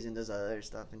and plays and does other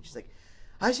stuff. And she's like,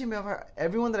 I should be on varsity.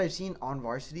 Everyone that I've seen on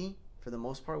varsity, for the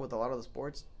most part, with a lot of the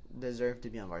sports, deserve to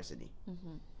be on varsity.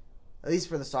 Mm-hmm. At least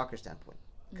for the soccer standpoint.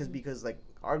 Because like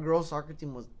our girls' soccer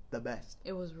team was the best.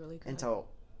 It was really good. Until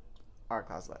our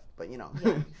class left, but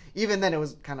even then it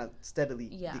was kind of steadily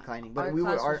declining. But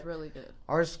class was really good.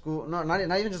 Our school, not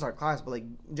even just our class, but like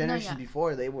generations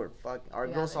before, they were our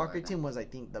girls soccer team was I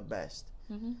think the best.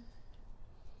 Mm-hmm.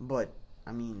 But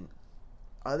I mean,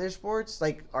 other sports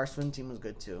like our swim team was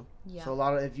good too. Yeah. So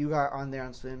if you got on there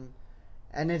on swim,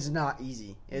 and it's not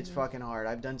easy. It's fucking hard.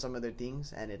 I've done some other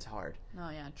things and it's hard. No,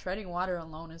 yeah, treading water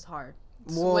alone is hard.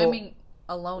 Swimming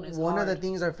alone is one hard. of the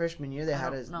things our freshman year they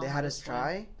had us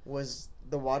try was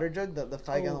the water jug, the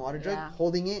 5-gallon water jug,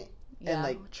 holding it and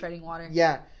like treading water.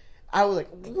 Yeah, I was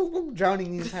like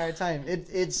drowning the entire time.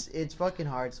 It's fucking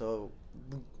hard. So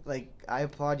like I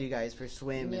applaud you guys for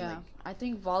swim. Yeah, and, like, I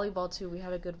think volleyball too. We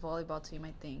had a good volleyball team.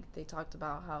 I think they talked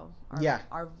about how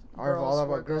our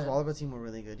girls volleyball team were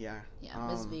really good. Yeah. Yeah,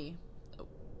 Miss V.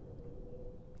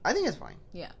 I think it's fine.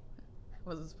 Yeah.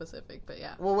 Wasn't specific, but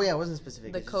yeah. Well, yeah, it wasn't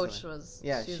specific. The coach was.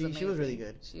 Yeah, she was really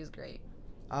good. She's great.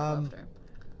 Loved her.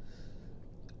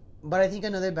 But I think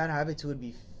another bad habit too would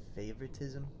be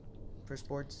favoritism for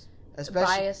sports,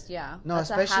 especially biased. Yeah. No,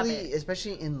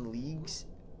 especially in leagues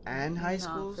and high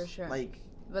schools. For sure. Like,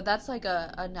 but that's like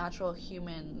a natural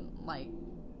human like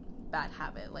bad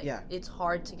habit. Like, it's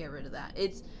hard to get rid of that.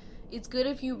 It's good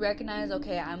if you recognize,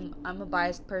 okay, I'm a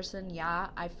biased person. Yeah,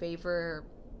 I favor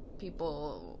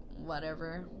people.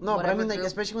 Whatever. No, but I mean, like,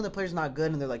 especially when the player's not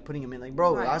good and they're like putting him in, like,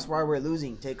 bro, that's why we're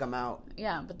losing. Take him out.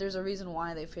 Yeah, but there's a reason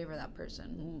why they favor that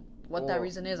person. What that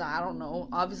reason is, I don't know.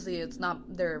 Obviously, it's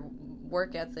not their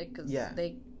work ethic because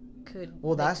they could.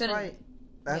 Well, that's why.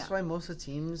 That's why most of the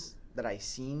teams that I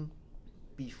seen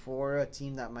before a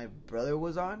team that my brother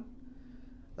was on,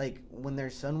 like when their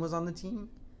son was on the team,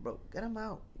 bro, get them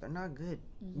out. They're not good.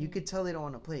 You could tell they don't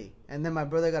want to play. And then my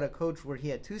brother got a coach where he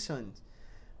had 2 sons,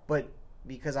 but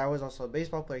because I was also a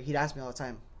baseball player, he'd ask me all the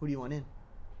time, "Who do you want in?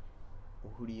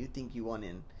 Well, who do you think you want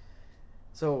in?"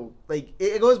 So like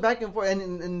it goes back and forth.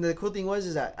 And the cool thing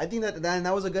is that I think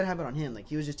that was a good habit on him. Like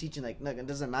he was just teaching like, look, it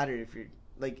doesn't matter if you're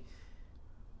like.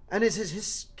 And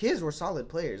his kids were solid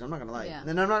players. I'm not gonna lie. Yeah.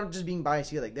 And I'm not just being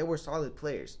biased here. Like they were solid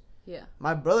players. Yeah.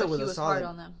 My brother was a solid. Hard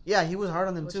on them. Yeah, he was hard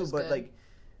on them too. But good. Like,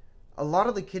 a lot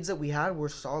of the kids that we had were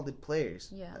solid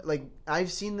players. Yeah. Like I've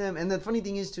seen them, and the funny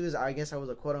thing is too is I guess I was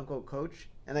a quote unquote coach,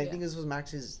 and I think this was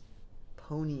Max's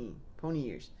pony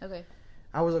years. Okay.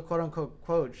 I was a quote unquote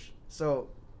coach, so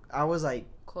I was like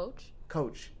coach.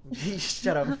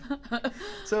 Shut up.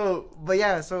 So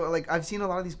like I've seen a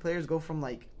lot of these players go from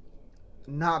like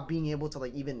not being able to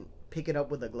like even pick it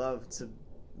up with a glove to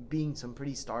being some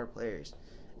pretty star players,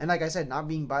 and like I said, not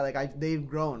being they've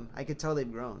grown. I could tell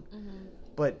they've grown,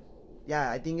 but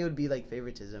yeah, I think it would be like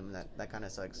favoritism that kind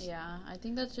of sucks. Yeah, I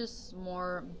think that's just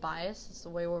more bias. It's the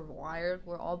way we're wired.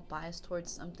 We're all biased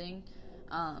towards something.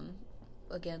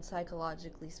 Again,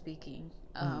 psychologically speaking,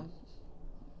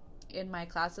 in my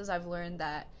classes, I've learned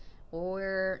that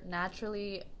we're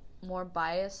naturally more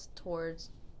biased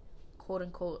towards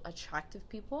quote-unquote attractive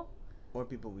people. Or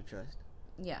people we trust.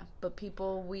 Yeah, but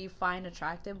people we find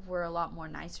attractive, we're a lot more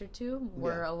nicer to.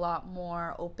 We're a lot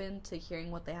more open to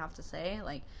hearing what they have to say.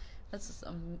 Like, that's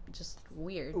just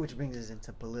weird. Which brings us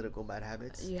into political bad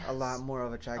habits. Yes. A lot more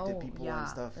of attractive people and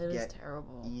stuff get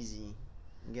terrible.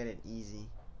 Get it easy.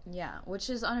 Yeah,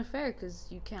 which is unfair because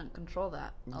you can't control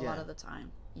that a lot of the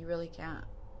time. You really can't.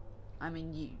 I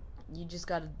mean, you just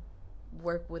got to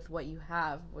work with what you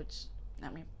have, which, I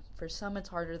mean, for some it's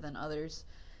harder than others,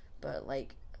 but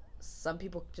like some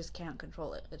people just can't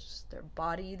control it. It's just their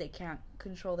body. They can't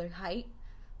control their height.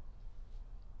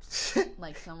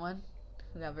 Like someone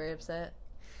who got very upset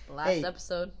last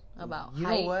episode about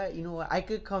height. You know what? I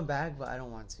could come back, but I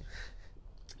don't want to.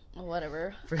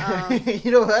 Whatever.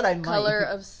 You know what? I might. Color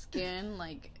of skin,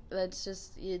 like that's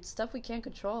just it's stuff we can't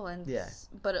control, and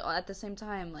but at the same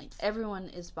time, like everyone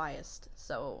is biased,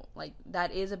 so like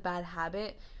that is a bad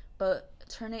habit, but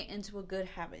turn it into a good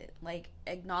habit. Like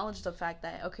acknowledge the fact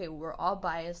that okay, we're all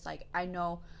biased. Like I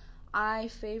know I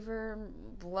favor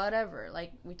whatever,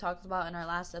 like we talked about in our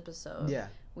last episode. Yeah.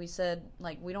 We said,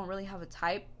 like, we don't really have a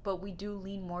type, but we do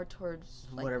lean more towards,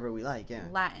 like, whatever we like,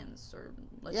 Latins or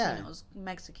Latinos,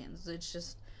 Mexicans. It's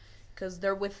just because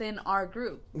they're within our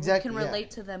group. Exactly, we can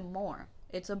relate to them more.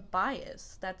 It's a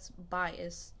bias. That's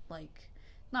bias, like,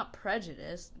 not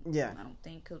prejudice. Yeah. I don't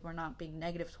think, because we're not being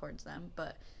negative towards them,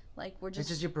 but, like, we're just... It's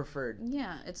just your preferred.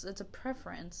 Yeah, it's a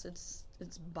preference. It's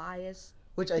bias.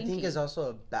 Which thinking. I think is also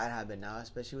a bad habit now,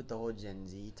 especially with the whole Gen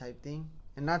Z type thing.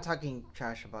 And not talking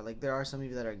trash about, like, there are some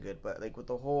people that are good, but, like, with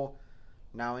the whole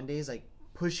nowadays, like,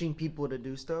 pushing people to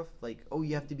do stuff, like, oh,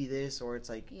 you have to be this, or it's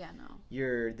like,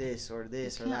 you're this, or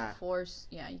this, or that.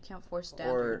 You can't force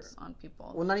standards on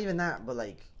people. Well, not even that, but,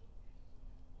 like,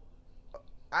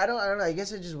 I don't know, I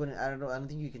guess I just wouldn't, I don't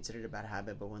think you consider it a bad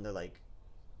habit, but when they're like,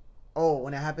 oh,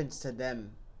 when it happens to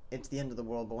them, it's the end of the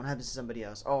world, but when it happens to somebody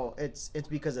else, oh, it's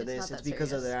because of this, it's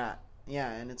because of that.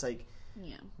 Yeah, and it's like,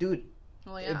 dude.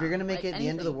 Well, yeah. If you're gonna make it the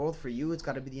end of the world for you, it's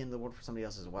got to be the end of the world for somebody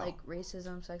else as well. Like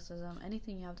racism, sexism,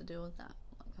 anything you have to do with that,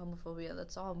 like homophobia,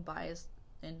 that's all biased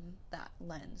in that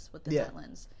lens. Within that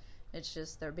lens, it's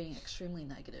just they're being extremely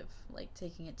negative, like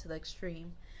taking it to the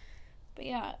extreme. But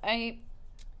yeah, I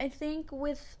think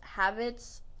with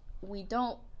habits, we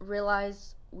don't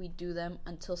realize we do them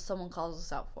until someone calls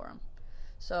us out for them.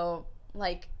 So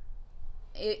like,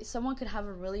 someone could have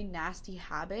a really nasty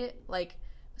habit, like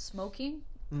smoking.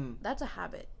 That's a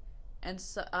habit. And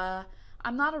so,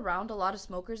 I'm not around a lot of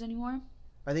smokers anymore.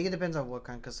 I think it depends on what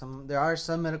kind, because there are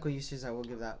some medical uses I will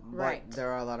give that, but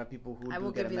there are a lot of people who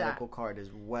do get a medical card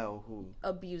as well who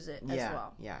abuse it as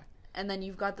well. Yeah. And then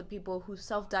you've got the people who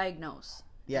self-diagnose.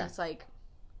 Yeah. And it's like,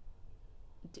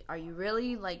 are you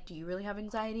really, like, do you really have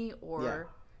anxiety, or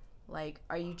like,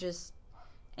 are you just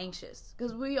anxious?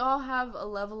 Because we all have a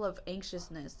level of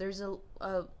anxiousness. There's a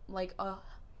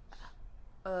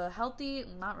healthy,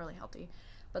 not really healthy,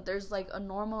 but there's like a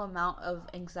normal amount of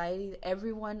anxiety that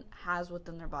everyone has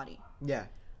within their body. Yeah.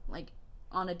 Like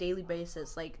on a daily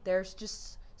basis. Like there's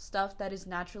just stuff that is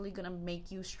naturally gonna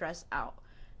make you stress out.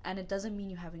 And it doesn't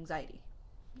mean you have anxiety.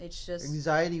 It's just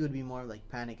anxiety would be more like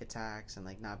panic attacks and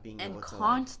like not being able to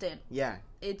constant. Yeah.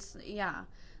 It's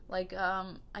like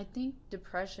I think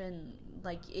depression,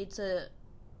 like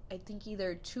I think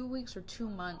either 2 weeks or 2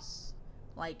 months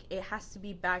Like, it has to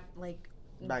be back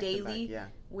daily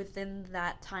within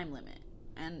that time limit.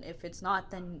 And if it's not,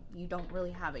 then you don't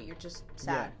really have it. You're just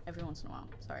sad every once in a while.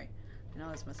 Sorry. I know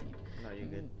that's messing you. No, you're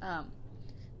good.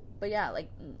 But yeah, like,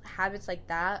 habits like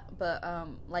that. But,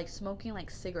 like, smoking, like,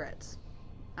 cigarettes.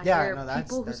 I hear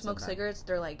people who smoke cigarettes,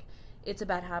 they're like, it's a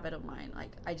bad habit of mine.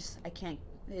 Like, I can't.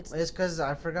 It's because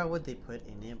I forgot what they put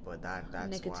in it, but that's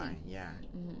nicotine. Why. Yeah.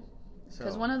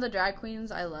 Because one of the drag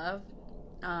queens I love,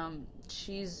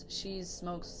 she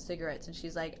smokes cigarettes, and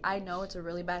she's like, I know it's a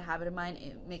really bad habit of mine.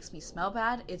 It makes me smell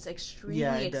bad. It's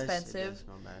extremely expensive. It does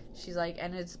smell bad. She's like,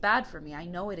 and it's bad for me. I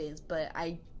know it is, but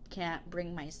I can't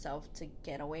bring myself to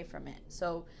get away from it.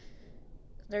 So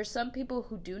there's some people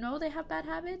who do know they have bad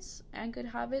habits and good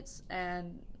habits,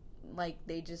 and like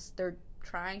they're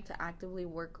trying to actively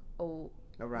work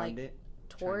around it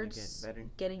towards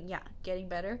getting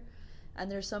better. And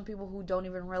there's some people who don't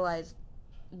even realize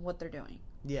what they're doing.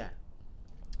 Yeah.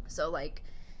 So, like,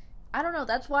 I don't know.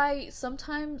 That's why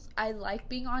sometimes I like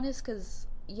being honest, because,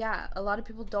 yeah, a lot of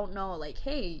people don't know, like,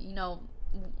 hey, you know,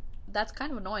 that's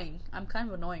kind of annoying. I'm kind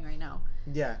of annoying right now.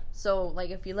 Yeah. So, like,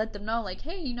 if you let them know, like,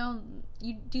 hey, you know,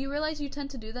 do you realize you tend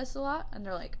to do this a lot? And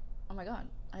they're like, oh, my God,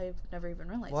 I've never even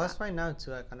realized Well, that's why now,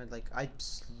 too, I kind of, like, I'm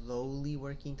slowly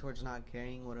working towards not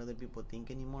caring what other people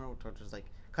think anymore, or towards, like,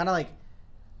 kind of, like,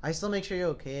 I still make sure you're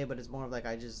okay, but it's more of, like,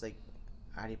 I just, like,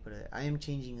 how do you put it? I am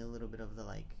changing a little bit of the,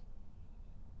 like,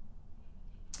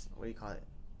 what do you call it?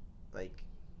 Like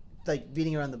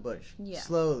beating around the bush. Yeah.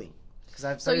 Slowly. Because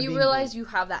I've started. So you realize you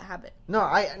have that habit. No,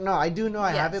 I do know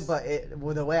I have it, but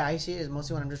the way I see it is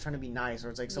mostly when I'm just trying to be nice, or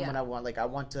it's like someone I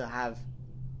want to have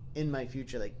in my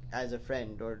future, like as a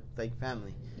friend or like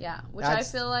family. Yeah, which I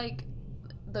feel like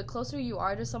the closer you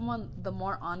are to someone, the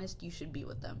more honest you should be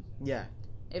with them. Yeah.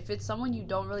 If it's someone you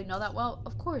don't really know that well,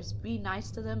 of course, be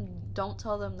nice to them. Don't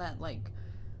tell them that, like,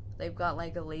 they've got,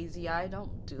 like, a lazy eye.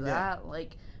 Don't do that.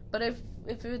 Like, but if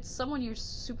it's someone you're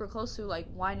super close to, like,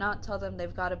 why not tell them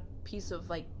they've got a piece of,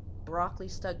 like, broccoli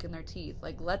stuck in their teeth?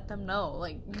 Like, let them know.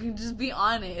 Like, just be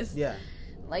honest. Yeah.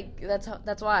 Like,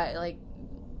 that's why, like,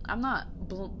 I'm not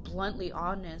bluntly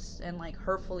honest and, like,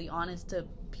 hurtfully honest to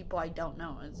people I don't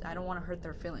know. I don't want to hurt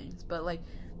their feelings. But, like,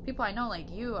 people I know,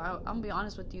 like you, I'm gonna be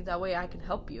honest with you. That way I can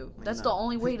help you. That's the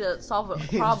only way to solve a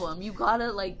problem. You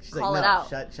gotta, like, call it out.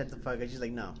 Shut the fuck up. She's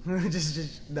like, no.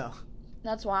 just no.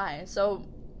 That's why. So,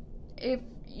 if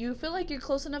you feel like you're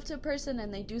close enough to a person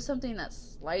and they do something that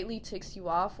slightly ticks you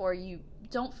off, or you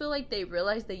don't feel like they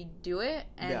realize they do it,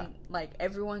 and, like,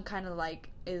 everyone kind of,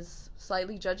 like, is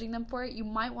slightly judging them for it, you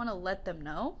might want to let them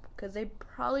know, because they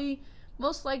probably,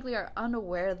 most likely, are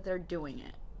unaware they're doing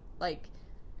it. Like,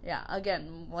 yeah,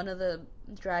 again, one of the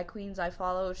drag queens I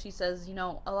follow, she says, you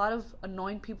know, a lot of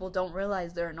annoying people don't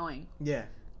realize they're annoying. Yeah.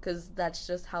 Because that's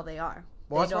just how they are.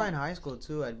 Well, that's why in high school,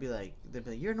 too, they'd be like,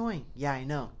 you're annoying. Yeah, I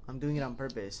know. I'm doing it on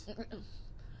purpose.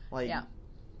 Like, yeah.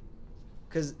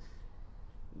 Because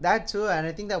that, too, and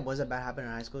I think that was a bad habit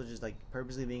in high school, just, like,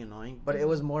 purposely being annoying. But it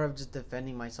was more of just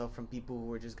defending myself from people who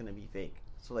were just going to be fake.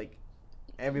 So, like,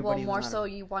 everybody. Well, more so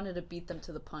you wanted to beat them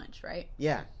to the punch, right?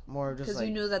 Yeah, more just because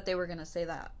you knew that they were gonna say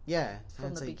that. Yeah,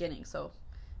 from the beginning. So,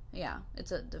 yeah,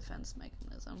 it's a defense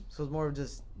mechanism. So it's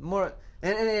more,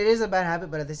 and it is a bad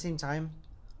habit, but at the same time.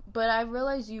 But I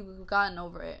realized you've gotten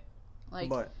over it,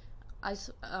 like. What?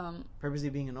 Purposely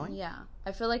being annoying. Yeah,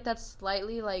 I feel like that's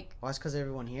slightly like. Well, that's because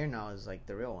everyone here now is like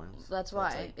the real ones. That's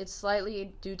why it's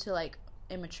slightly due to like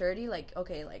immaturity. Like,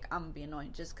 okay, like I'm gonna be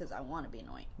annoying just because I want to be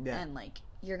annoying. Yeah. And like.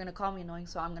 You're going to call me annoying,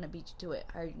 so I'm going to beat you to it.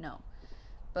 I already know.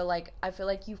 But, like, I feel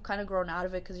like you've kind of grown out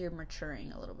of it because you're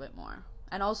maturing a little bit more.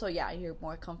 And also, yeah, you're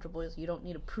more comfortable. You don't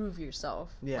need to prove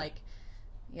yourself. Yeah. Like,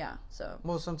 yeah, so.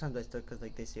 Well, sometimes I still, because,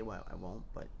 like, they say, well, I won't,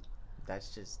 but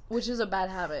that's just. Which is a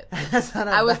bad habit. That's not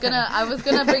I was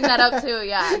gonna bring that up, too,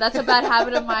 yeah. That's a bad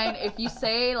habit of mine. If you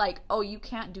say, like, oh, you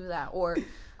can't do that, or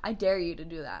I dare you to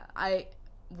do that, I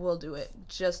will do it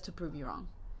just to prove you wrong.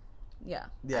 Yeah.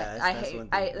 Yeah. I hate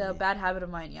a bad habit of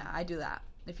mine. Yeah, I do that.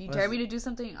 If you dare me to do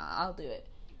something, I'll do it.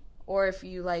 Or if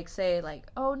you like say like,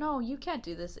 "Oh no, you can't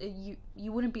do this.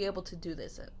 You wouldn't be able to do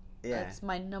this." Yeah. That's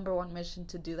my number one mission,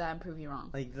 to do that and prove you wrong.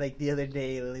 Like the other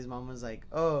day, Lily's mom was like,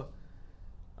 "Oh,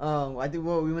 I think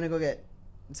we want to go get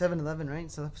 7-Eleven, right?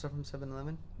 Stuff from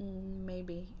 7-Eleven."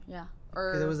 Maybe. Yeah.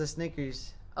 Because it was the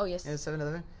Snickers. Oh yes. It was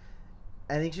 7-Eleven.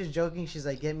 I think she was joking. She's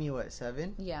like, get me,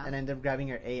 7? Yeah. And I ended up grabbing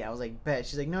her 8. I was like, bet.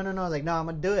 She's like, no. I was like, no, I'm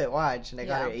going to do it. Watch. And I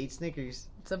got her 8 Snickers.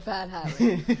 It's a bad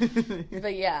habit.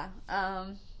 But yeah.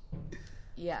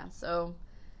 Yeah, so,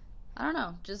 I don't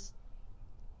know. Just,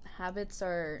 habits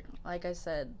are, like I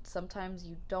said, sometimes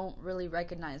you don't really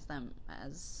recognize them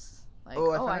as, like,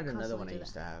 I found another one I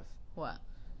used to have. What?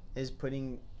 is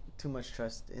putting too much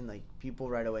trust in like people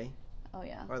right away. Oh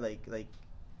yeah. Or like.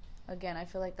 Again, I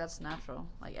feel like that's natural.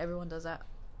 Like everyone does that.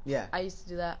 Yeah. I used to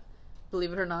do that.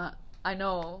 Believe it or not. I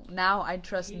know now I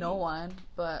trust no one,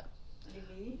 but.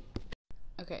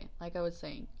 Okay, like I was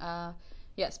saying,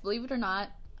 yes, believe it or not,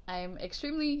 I'm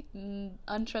extremely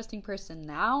untrusting person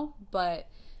now, but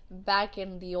back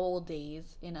in the old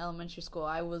days in elementary school,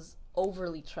 I was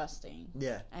overly trusting.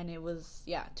 Yeah. And it was,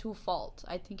 to a fault.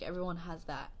 I think everyone has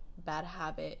that bad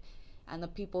habit, and the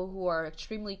people who are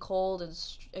extremely cold and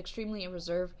extremely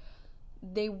reserved,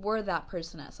 they were that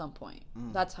person at some point.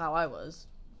 That's how I was,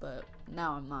 but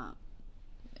now I'm not.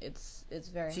 It's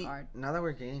very hard. Now that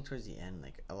we're getting towards the end,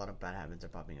 like a lot of bad habits are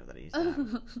popping up that I used to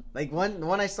have. Like the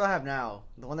one I still have now,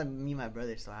 the one that me and my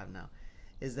brother still have now,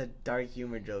 is the dark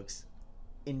humor jokes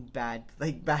in bad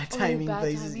timing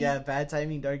places. Timing? Yeah, bad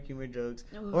timing, dark humor jokes.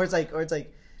 Ooh. Or it's like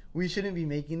we shouldn't be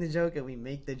making the joke and we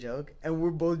make the joke and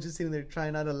we're both just sitting there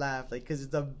trying not to laugh, like because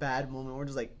it's a bad moment. We're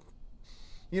just like,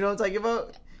 you know what I'm talking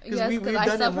about? Yes, we've done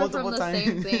I suffer from the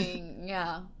same thing.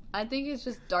 Yeah, I think it's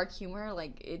just dark humor.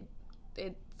 Like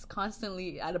it's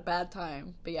constantly at a bad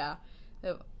time, but I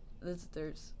don't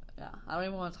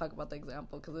even want to talk about the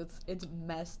example because it's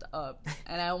messed up,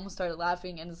 and I almost started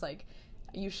laughing, and it's like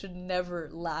you should never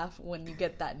laugh when you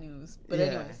get that news. But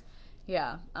anyways,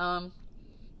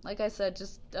 like I said,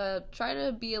 just try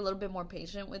to be a little bit more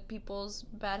patient with people's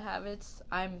bad habits.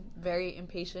 I'm very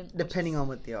impatient, depending on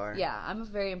what they are. Yeah, I'm a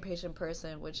very impatient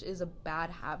person, which is a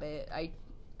bad habit.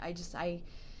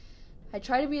 I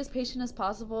try to be as patient as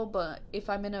possible, but if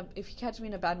you catch me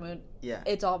in a bad mood,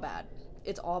 it's all bad.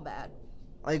 It's all bad.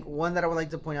 Like one that I would like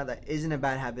to point out that isn't a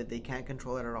bad habit, they can't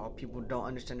control it at all. People don't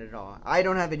understand it at all. I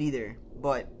don't have it either,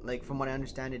 but like from what I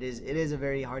understand, it is a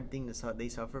very hard thing they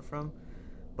suffer from,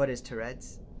 but it's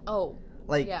Tourette's. Oh.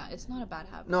 Like yeah, it's not a bad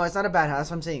habit. No, it's not a bad habit.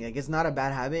 That's what I'm saying. Like it's not a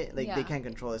bad habit. Like they can't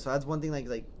control it. So that's one thing.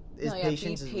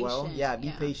 Patience as well. Yeah,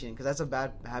 be patient because that's a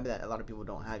bad habit that a lot of people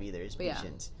don't have either. Is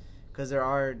patience. Because there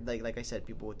are, like I said,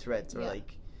 people with Tourette's or,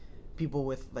 like, people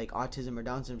with, like, autism or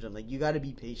Down syndrome. Like, you gotta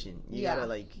be patient. You gotta,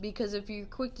 like... Because if you're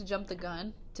quick to jump the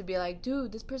gun, to be like,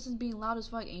 dude, this person's being loud as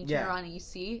fuck, and you turn around and you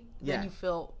see, then you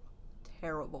feel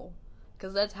terrible.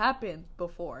 Because that's happened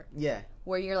before. Yeah.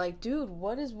 Where you're like, dude,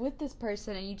 what is with this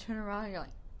person? And you turn around and you're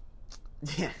like...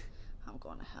 Yeah. I'm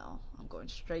going to hell. I'm going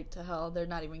straight to hell. They're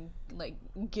not even, like,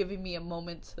 giving me a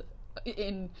moment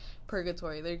in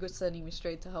purgatory. They're just sending me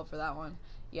straight to hell for that one.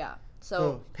 Yeah.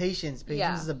 So patience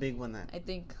is a big one that I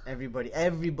think everybody's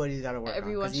got to work on.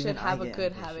 Everyone should have a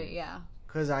good habit. Yeah.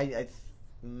 Because I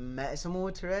met someone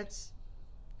with Tourette's,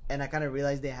 and I kind of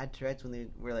realized they had Tourette's when they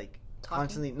were like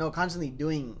constantly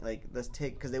doing like this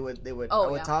tick because I would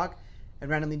talk and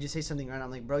randomly just say something random.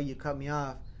 I'm like, bro, you cut me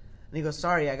off, and he goes,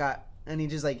 sorry, and he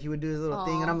just like he would do his little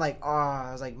thing, and I'm like,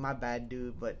 I was like, my bad,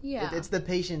 dude. But it's the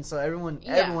patience. So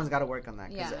everyone's got to work on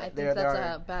that. Yeah, I think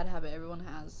that's a bad habit everyone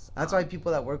has. That's why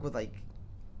people that work with like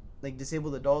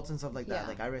disabled adults and stuff like that,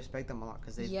 like I respect them a lot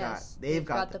because they've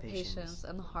got the patience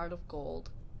and the heart of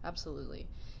gold. Absolutely.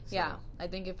 So. Yeah, I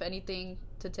think if anything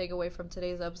to take away from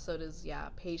today's episode is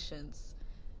patience.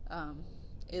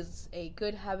 Is a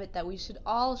good habit that we should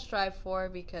all strive for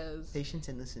because patience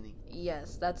and listening.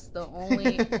 Yes, that's the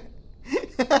only.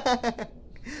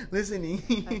 Listening.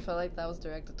 I felt like that was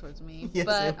directed towards me, yes,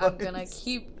 but I'm gonna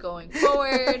keep going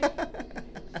forward.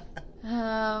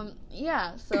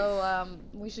 So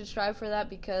we should strive for that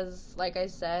because, like I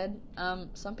said,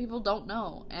 some people don't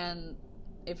know, and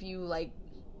if you like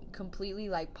completely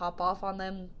like pop off on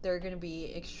them, they're gonna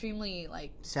be extremely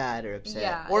like sad or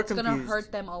upset, or it's confused. Gonna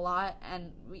hurt them a lot,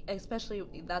 and especially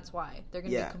that's why they're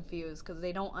gonna be confused because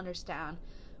they don't understand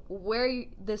where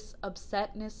this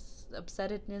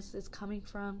upsettedness is coming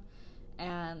from,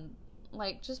 and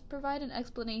like just provide an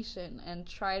explanation and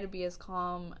try to be as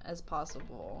calm as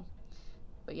possible.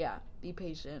 But be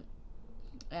patient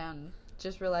and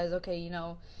just realize, okay,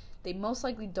 they most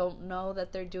likely don't know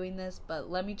that they're doing this, but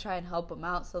let me try and help them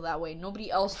out so that way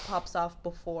nobody else pops off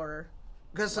before.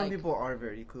 Because some people are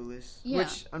very clueless,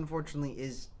 which unfortunately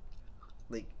is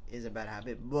a bad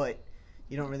habit, but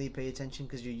you don't really pay attention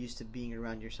because you're used to being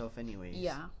around yourself anyways.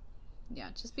 Yeah,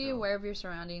 just be aware of your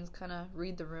surroundings, kind of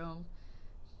read the room,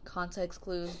 context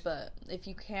clues, but if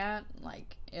you can't,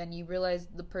 and you realize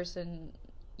the person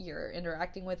you're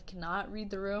interacting with cannot read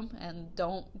the room and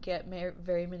don't get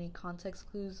very many context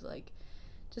clues,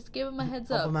 just give them a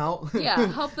heads up. Help them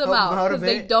out. Help them out because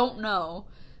they don't know.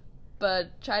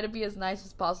 But try to be as nice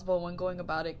as possible when going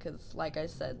about it because, like I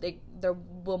said, they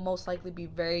will most likely be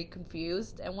very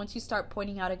confused. And once you start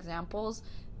pointing out examples,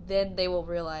 then they will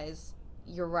realize,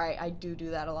 you're right, I do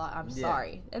that a lot. I'm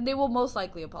sorry. And they will most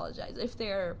likely apologize. If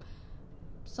they're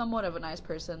somewhat of a nice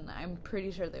person, I'm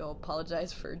pretty sure they will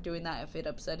apologize for doing that if it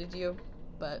upsetted you.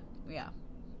 But, yeah,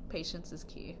 patience is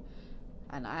key.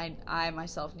 And I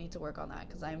myself need to work on that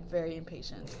because I'm very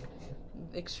impatient.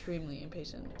 Extremely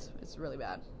impatient. It's really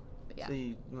bad. But, yeah. So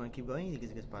you want to keep going? You think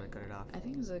it's a good spot to cut it off? I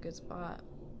think it's a good spot.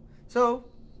 So,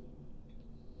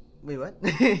 wait, what?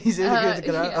 He said it's good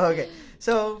to cut it off? Yeah. Oh, okay.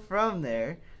 So, from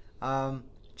there,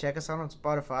 check us out on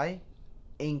Spotify,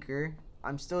 Anchor.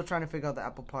 I'm still trying to figure out the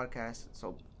Apple Podcast,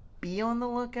 so be on the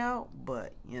lookout,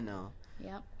 but, you know.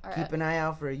 Yep. Keep an eye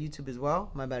out for YouTube as well.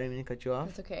 My bad, I didn't mean to cut you off.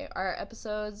 It's okay. Our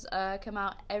episodes come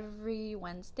out every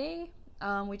Wednesday.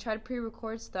 We try to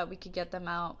pre-record so that we could get them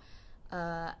out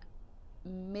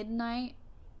midnight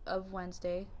of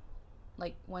Wednesday,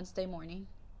 like Wednesday morning.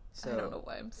 So, I don't know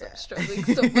why I'm struggling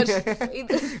so much to say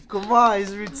this. Come on,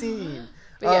 it's routine.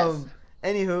 But yes.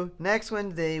 Anywho, next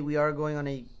Wednesday we are going on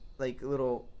a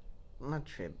little, not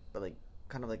trip, but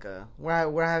kind of like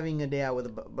we're having a day out with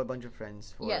a bunch of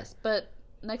friends. Yes, but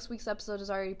next week's episode is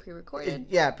already pre-recorded.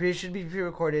 Should be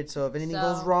pre-recorded. So if anything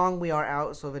goes wrong, we are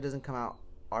out. So if it doesn't come out,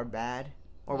 our bad.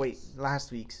 Or wait,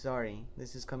 last week. Sorry,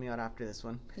 this is coming out after this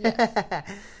one. Yes.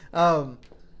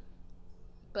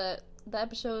 But the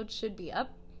episode should be up.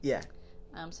 Yeah.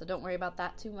 So don't worry about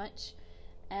that too much.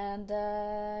 And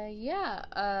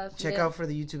check out for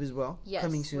the YouTube as well. Yes,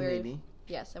 coming soon, maybe.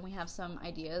 Yes, and we have some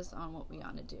ideas on what we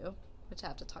want to do, which I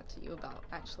have to talk to you about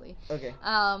actually. Okay.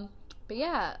 But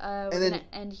yeah, we're gonna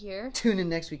end here. Tune in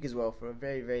next week as well for a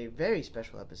very, very, very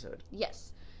special episode.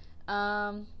 Yes.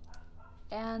 And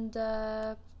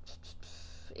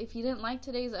if you didn't like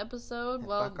today's episode,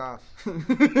 well, fuck off.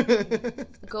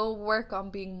 Go work on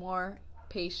being more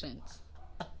patient.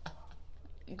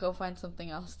 Go find something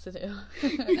else to do.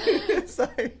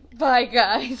 Sorry. Bye,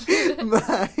 guys.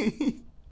 Bye.